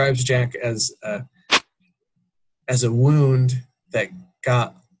describes Jack as a wound that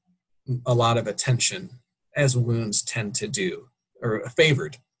got a lot of attention, as wounds tend to do, or a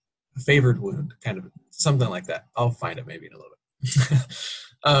favored wound, kind of something like that. I'll find it maybe in a little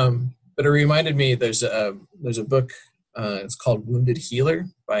bit. But it reminded me, there's a book, it's called Wounded Healer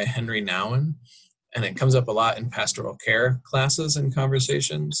by Henry Nouwen, and it comes up a lot in pastoral care classes and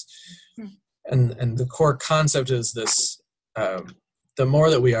conversations. And the core concept is this, the more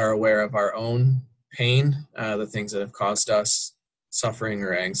that we are aware of our own pain, the things that have caused us suffering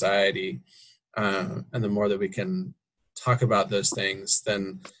or anxiety, and the more that we can talk about those things,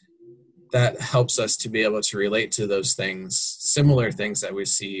 then that helps us to be able to relate to those things, similar things that we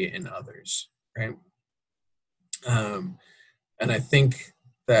see in others, right? And I think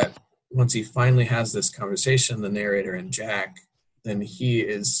that once he finally has this conversation, the narrator and Jack, then he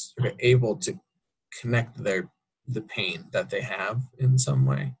is sort of able to connect the pain that they have in some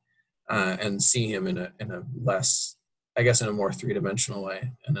way, and see him in a less, I guess, in a more three-dimensional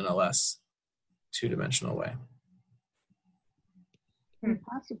way and in a less two-dimensional way. And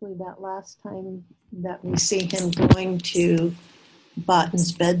possibly that last time that we see him going to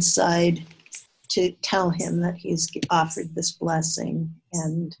Boughton's bedside to tell him that he's offered this blessing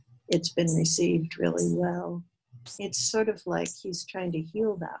and it's been received really well. It's sort of like he's trying to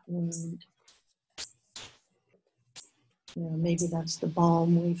heal that wound. You know, maybe that's the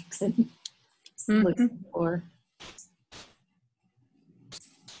balm we've been looking for.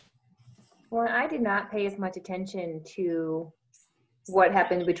 Well, I did not pay as much attention to what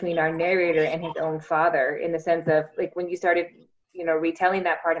happened between our narrator and his own father, in the sense of, like, when you started, retelling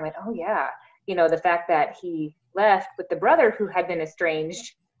that part, I'm like, oh yeah, the fact that he left with the brother who had been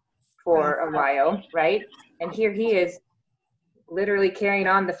estranged for a while, right? And here he is literally carrying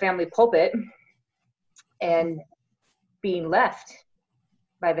on the family pulpit and being left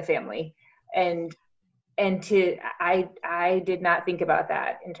by the family. And I did not think about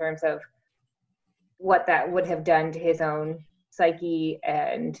that in terms of what that would have done to his own psyche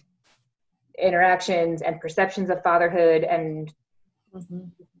and interactions and perceptions of fatherhood and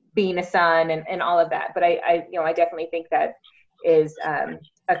being a son and all of that. But I definitely think that is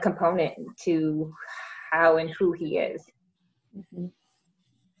a component to how and who he is.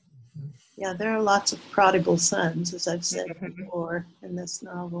 Yeah, there are lots of prodigal sons, as I've said before, in this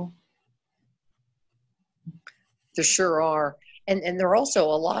novel. There sure are. And there are also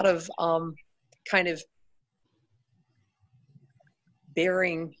a lot of kind of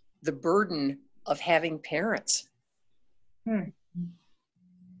bearing the burden of having parents. I'm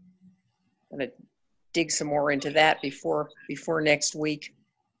going to dig some more into that before next week.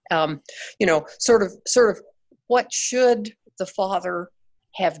 Sort of what should the father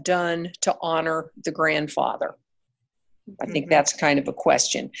have done to honor the grandfather? I think that's kind of a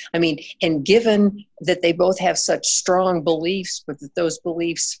question. I mean, and given that they both have such strong beliefs, but that those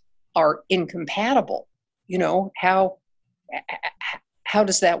beliefs are incompatible, how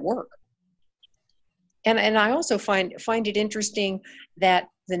does that work? And I also find it interesting that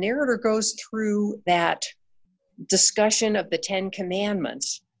the narrator goes through that discussion of the 10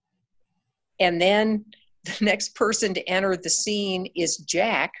 Commandments, and then the next person to enter the scene is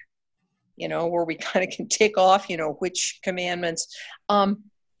Jack, where we kind of can tick off, which commandments.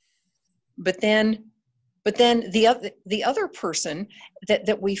 But then the other person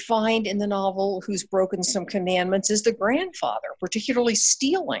that we find in the novel who's broken some commandments is the grandfather, particularly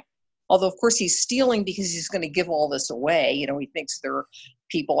stealing. Although, of course, he's stealing because he's going to give all this away. He thinks there are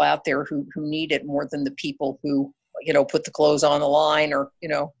people out there who need it more than the people who, put the clothes on the line, or,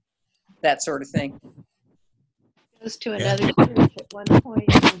 that sort of thing. Goes to another church at one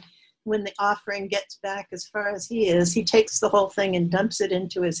point, and when the offering gets back as far as he is, he takes the whole thing and dumps it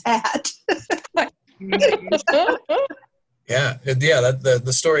into his hat. Yeah,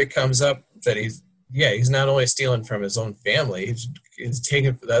 the story comes up that he's not only stealing from his own family, he's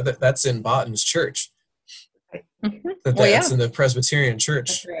taking that's in Botton's church. That's in the Presbyterian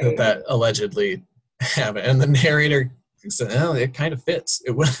church right. that allegedly happened. And the narrator said, "Oh, it kind of fits.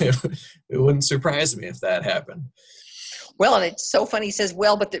 It wouldn't surprise me if that happened." Well, and it's so funny. He says,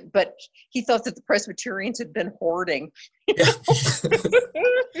 "Well, but he thought that the Presbyterians had been hoarding." Yeah.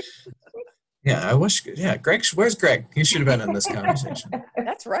 Yeah, I wish. Yeah, Greg. Where's Greg? He should have been in this conversation.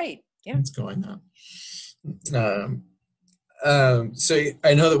 That's right. Yeah. What's going on? So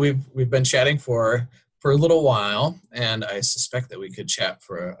I know that we've been chatting for a little while, and I suspect that we could chat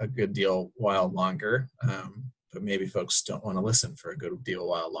for a good deal while longer. But maybe folks don't want to listen for a good deal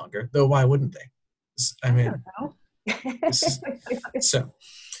while longer. Though, why wouldn't they? I mean, so.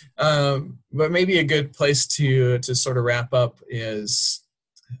 But maybe a good place to sort of wrap up is.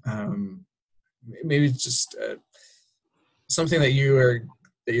 Maybe just something that you're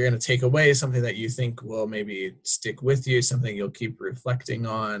going to take away, something that you think will maybe stick with you, something you'll keep reflecting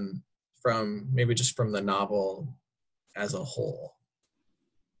on from the novel as a whole.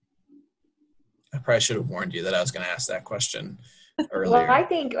 I probably should have warned you that I was going to ask that question earlier. Well,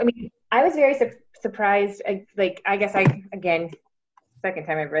 I was very surprised. I guess again, second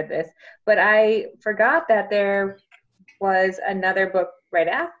time I've read this, but I forgot that there was another book right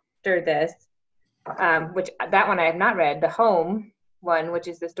after this, which that one I have not read, the Home one, which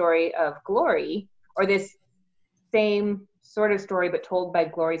is the story of Glory, or this same sort of story but told by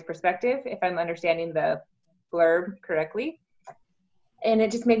Glory's perspective, if I'm understanding the blurb correctly. And it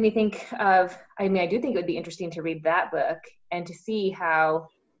just made me think of, I do think it would be interesting to read that book and to see how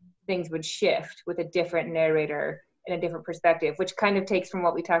things would shift with a different narrator and a different perspective, which kind of takes from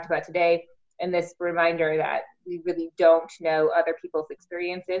what we talked about today and this reminder that we really don't know other people's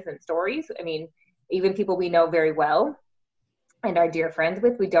experiences and stories. I mean, even people we know very well and are dear friends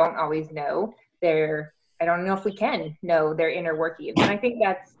with, we don't always know I don't know if we can know their inner workings. And I think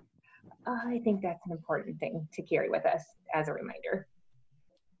that's an important thing to carry with us as a reminder.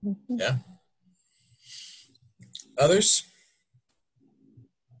 Yeah. Others?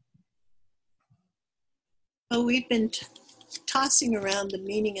 Well, we've been tossing around the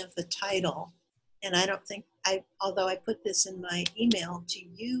meaning of the title, and I don't think although I put this in my email to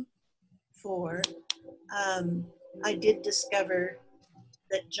you I did discover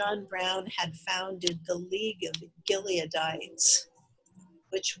that John Brown had founded the League of Gileadites,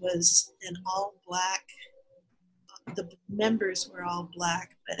 which was an all-black, the members were all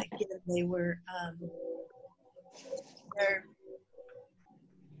black, but again, they were,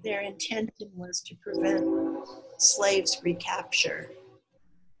 their intention was to prevent slaves' recapture.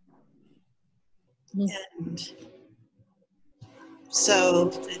 And so,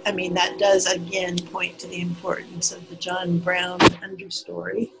 that does again point to the importance of the John Brown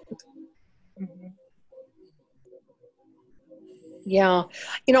understory. Yeah.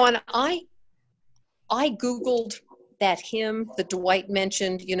 And I Googled that hymn that Dwight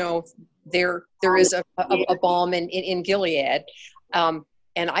mentioned, there is a balm in Gilead.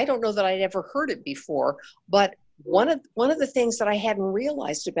 And I don't know that I'd ever heard it before, but one of the things that I hadn't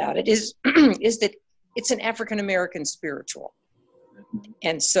realized about it is that it's an African-American spiritual.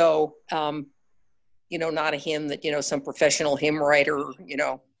 And so, not a hymn that, some professional hymn writer,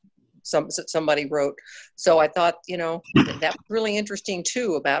 somebody wrote. So I thought, that was really interesting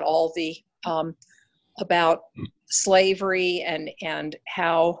too, about all the, about slavery and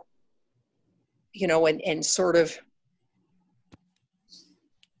how, and sort of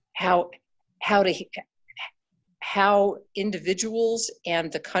how individuals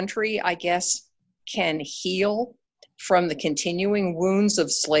and the country, I guess, can heal from the continuing wounds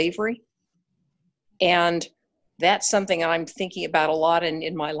of slavery. And that's something I'm thinking about a lot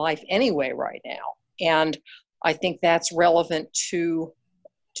in my life anyway right now. And I think that's relevant to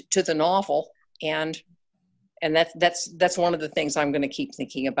the novel. And that's one of the things I'm going to keep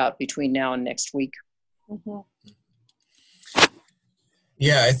thinking about between now and next week. Mm-hmm.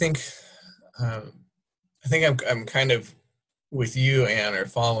 Yeah, I think I'm kind of with you, Anne, or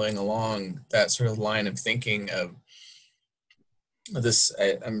following along that sort of line of thinking of this.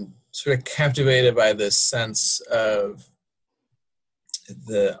 I'm sort of captivated by this sense of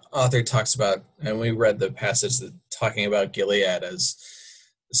the author talks about, and we read the passage that talking about Gilead as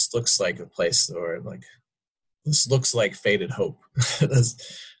this looks like a place, or like this looks like faded hope,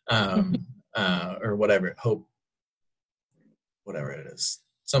 or whatever, hope whatever it is.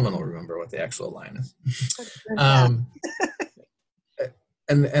 Someone will remember what the actual line is.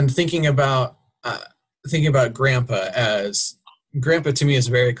 And thinking about Grandpa to me is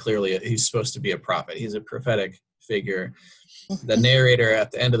very clearly, he's supposed to be a prophet. He's a prophetic figure. The narrator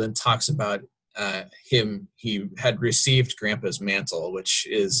at the end of them talks about him. He had received Grandpa's mantle, which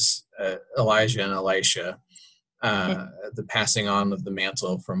is Elijah and Elisha, the passing on of the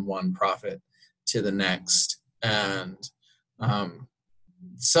mantle from one prophet to the next. And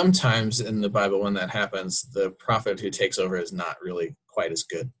sometimes in the Bible, when that happens, the prophet who takes over is not really quite as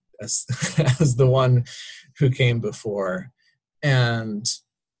good as as the one who came before. And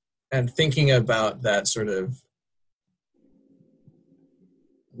thinking about that sort of,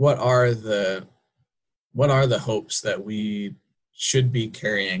 what are the hopes that we should be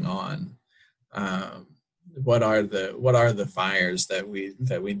carrying on? What are the fires that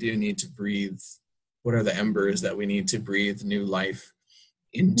we do need to breathe? What are the embers that we need to breathe new life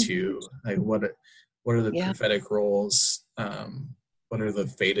into? Like what are the prophetic roles? What are the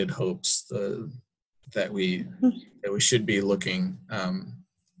faded hopes that we should be looking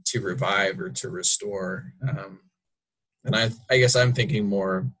to revive or to restore? And I guess I'm thinking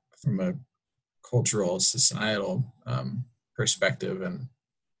more from a cultural, societal perspective, and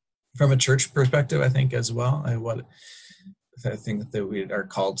from a church perspective, I think as well. I think that we are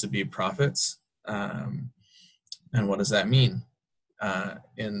called to be prophets, and what does that mean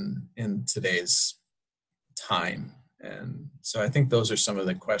in today's time? And so I think those are some of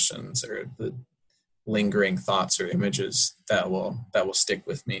the questions, or the lingering thoughts or images that will stick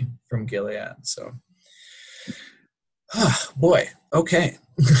with me from Gilead. So, boy, okay.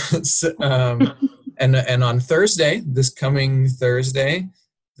 So, and on Thursday, this coming Thursday,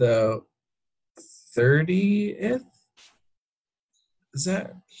 the 30th, is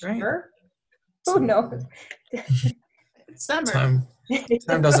that right? Sure. Oh no. Summer. Time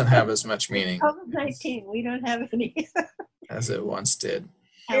doesn't have as much meaning. COVID-19, we don't have any. As it once did.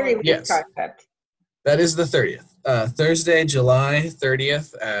 Very weird Yes. concept. That is the 30th. Thursday, July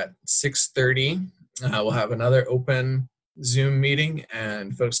 30th at 6:30. We'll have another open Zoom meeting,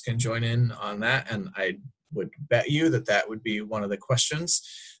 and folks can join in on that. And I would bet you that would be one of the questions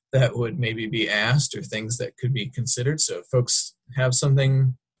that would maybe be asked, or things that could be considered. So if folks have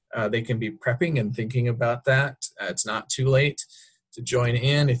something, they can be prepping and thinking about that. It's not too late to join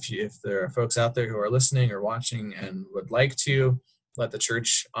in. If there are folks out there who are listening or watching and would like to, let the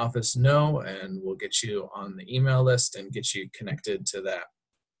church office know, and we'll get you on the email list and get you connected to that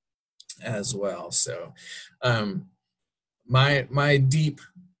as well. So my deep,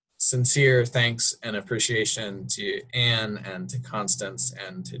 sincere thanks and appreciation to Anne and to Constance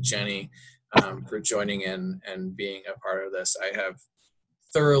and to Jenny for joining in and being a part of this. I have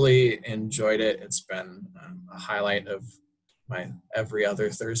thoroughly enjoyed it. It's been a highlight of my every other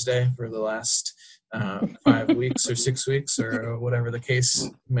Thursday for the last 5 weeks or 6 weeks, or whatever the case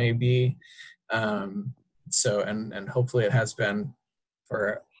may be. So, and hopefully it has been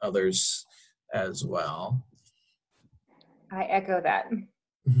for others as well. I echo that.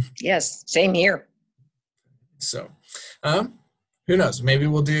 Yes, same here. So, who knows? Maybe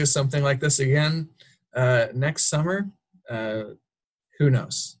we'll do something like this again next summer. Who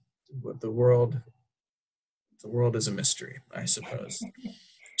knows? What the world is a mystery, I suppose.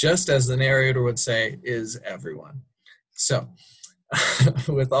 Just as the narrator would say, is everyone. So,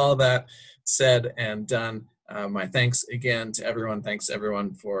 with all that said and done, my thanks again to everyone. Thanks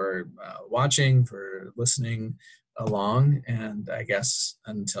everyone for watching, for listening along, and I guess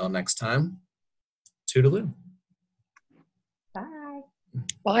until next time, toodaloo. Bye.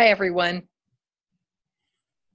 Bye, everyone.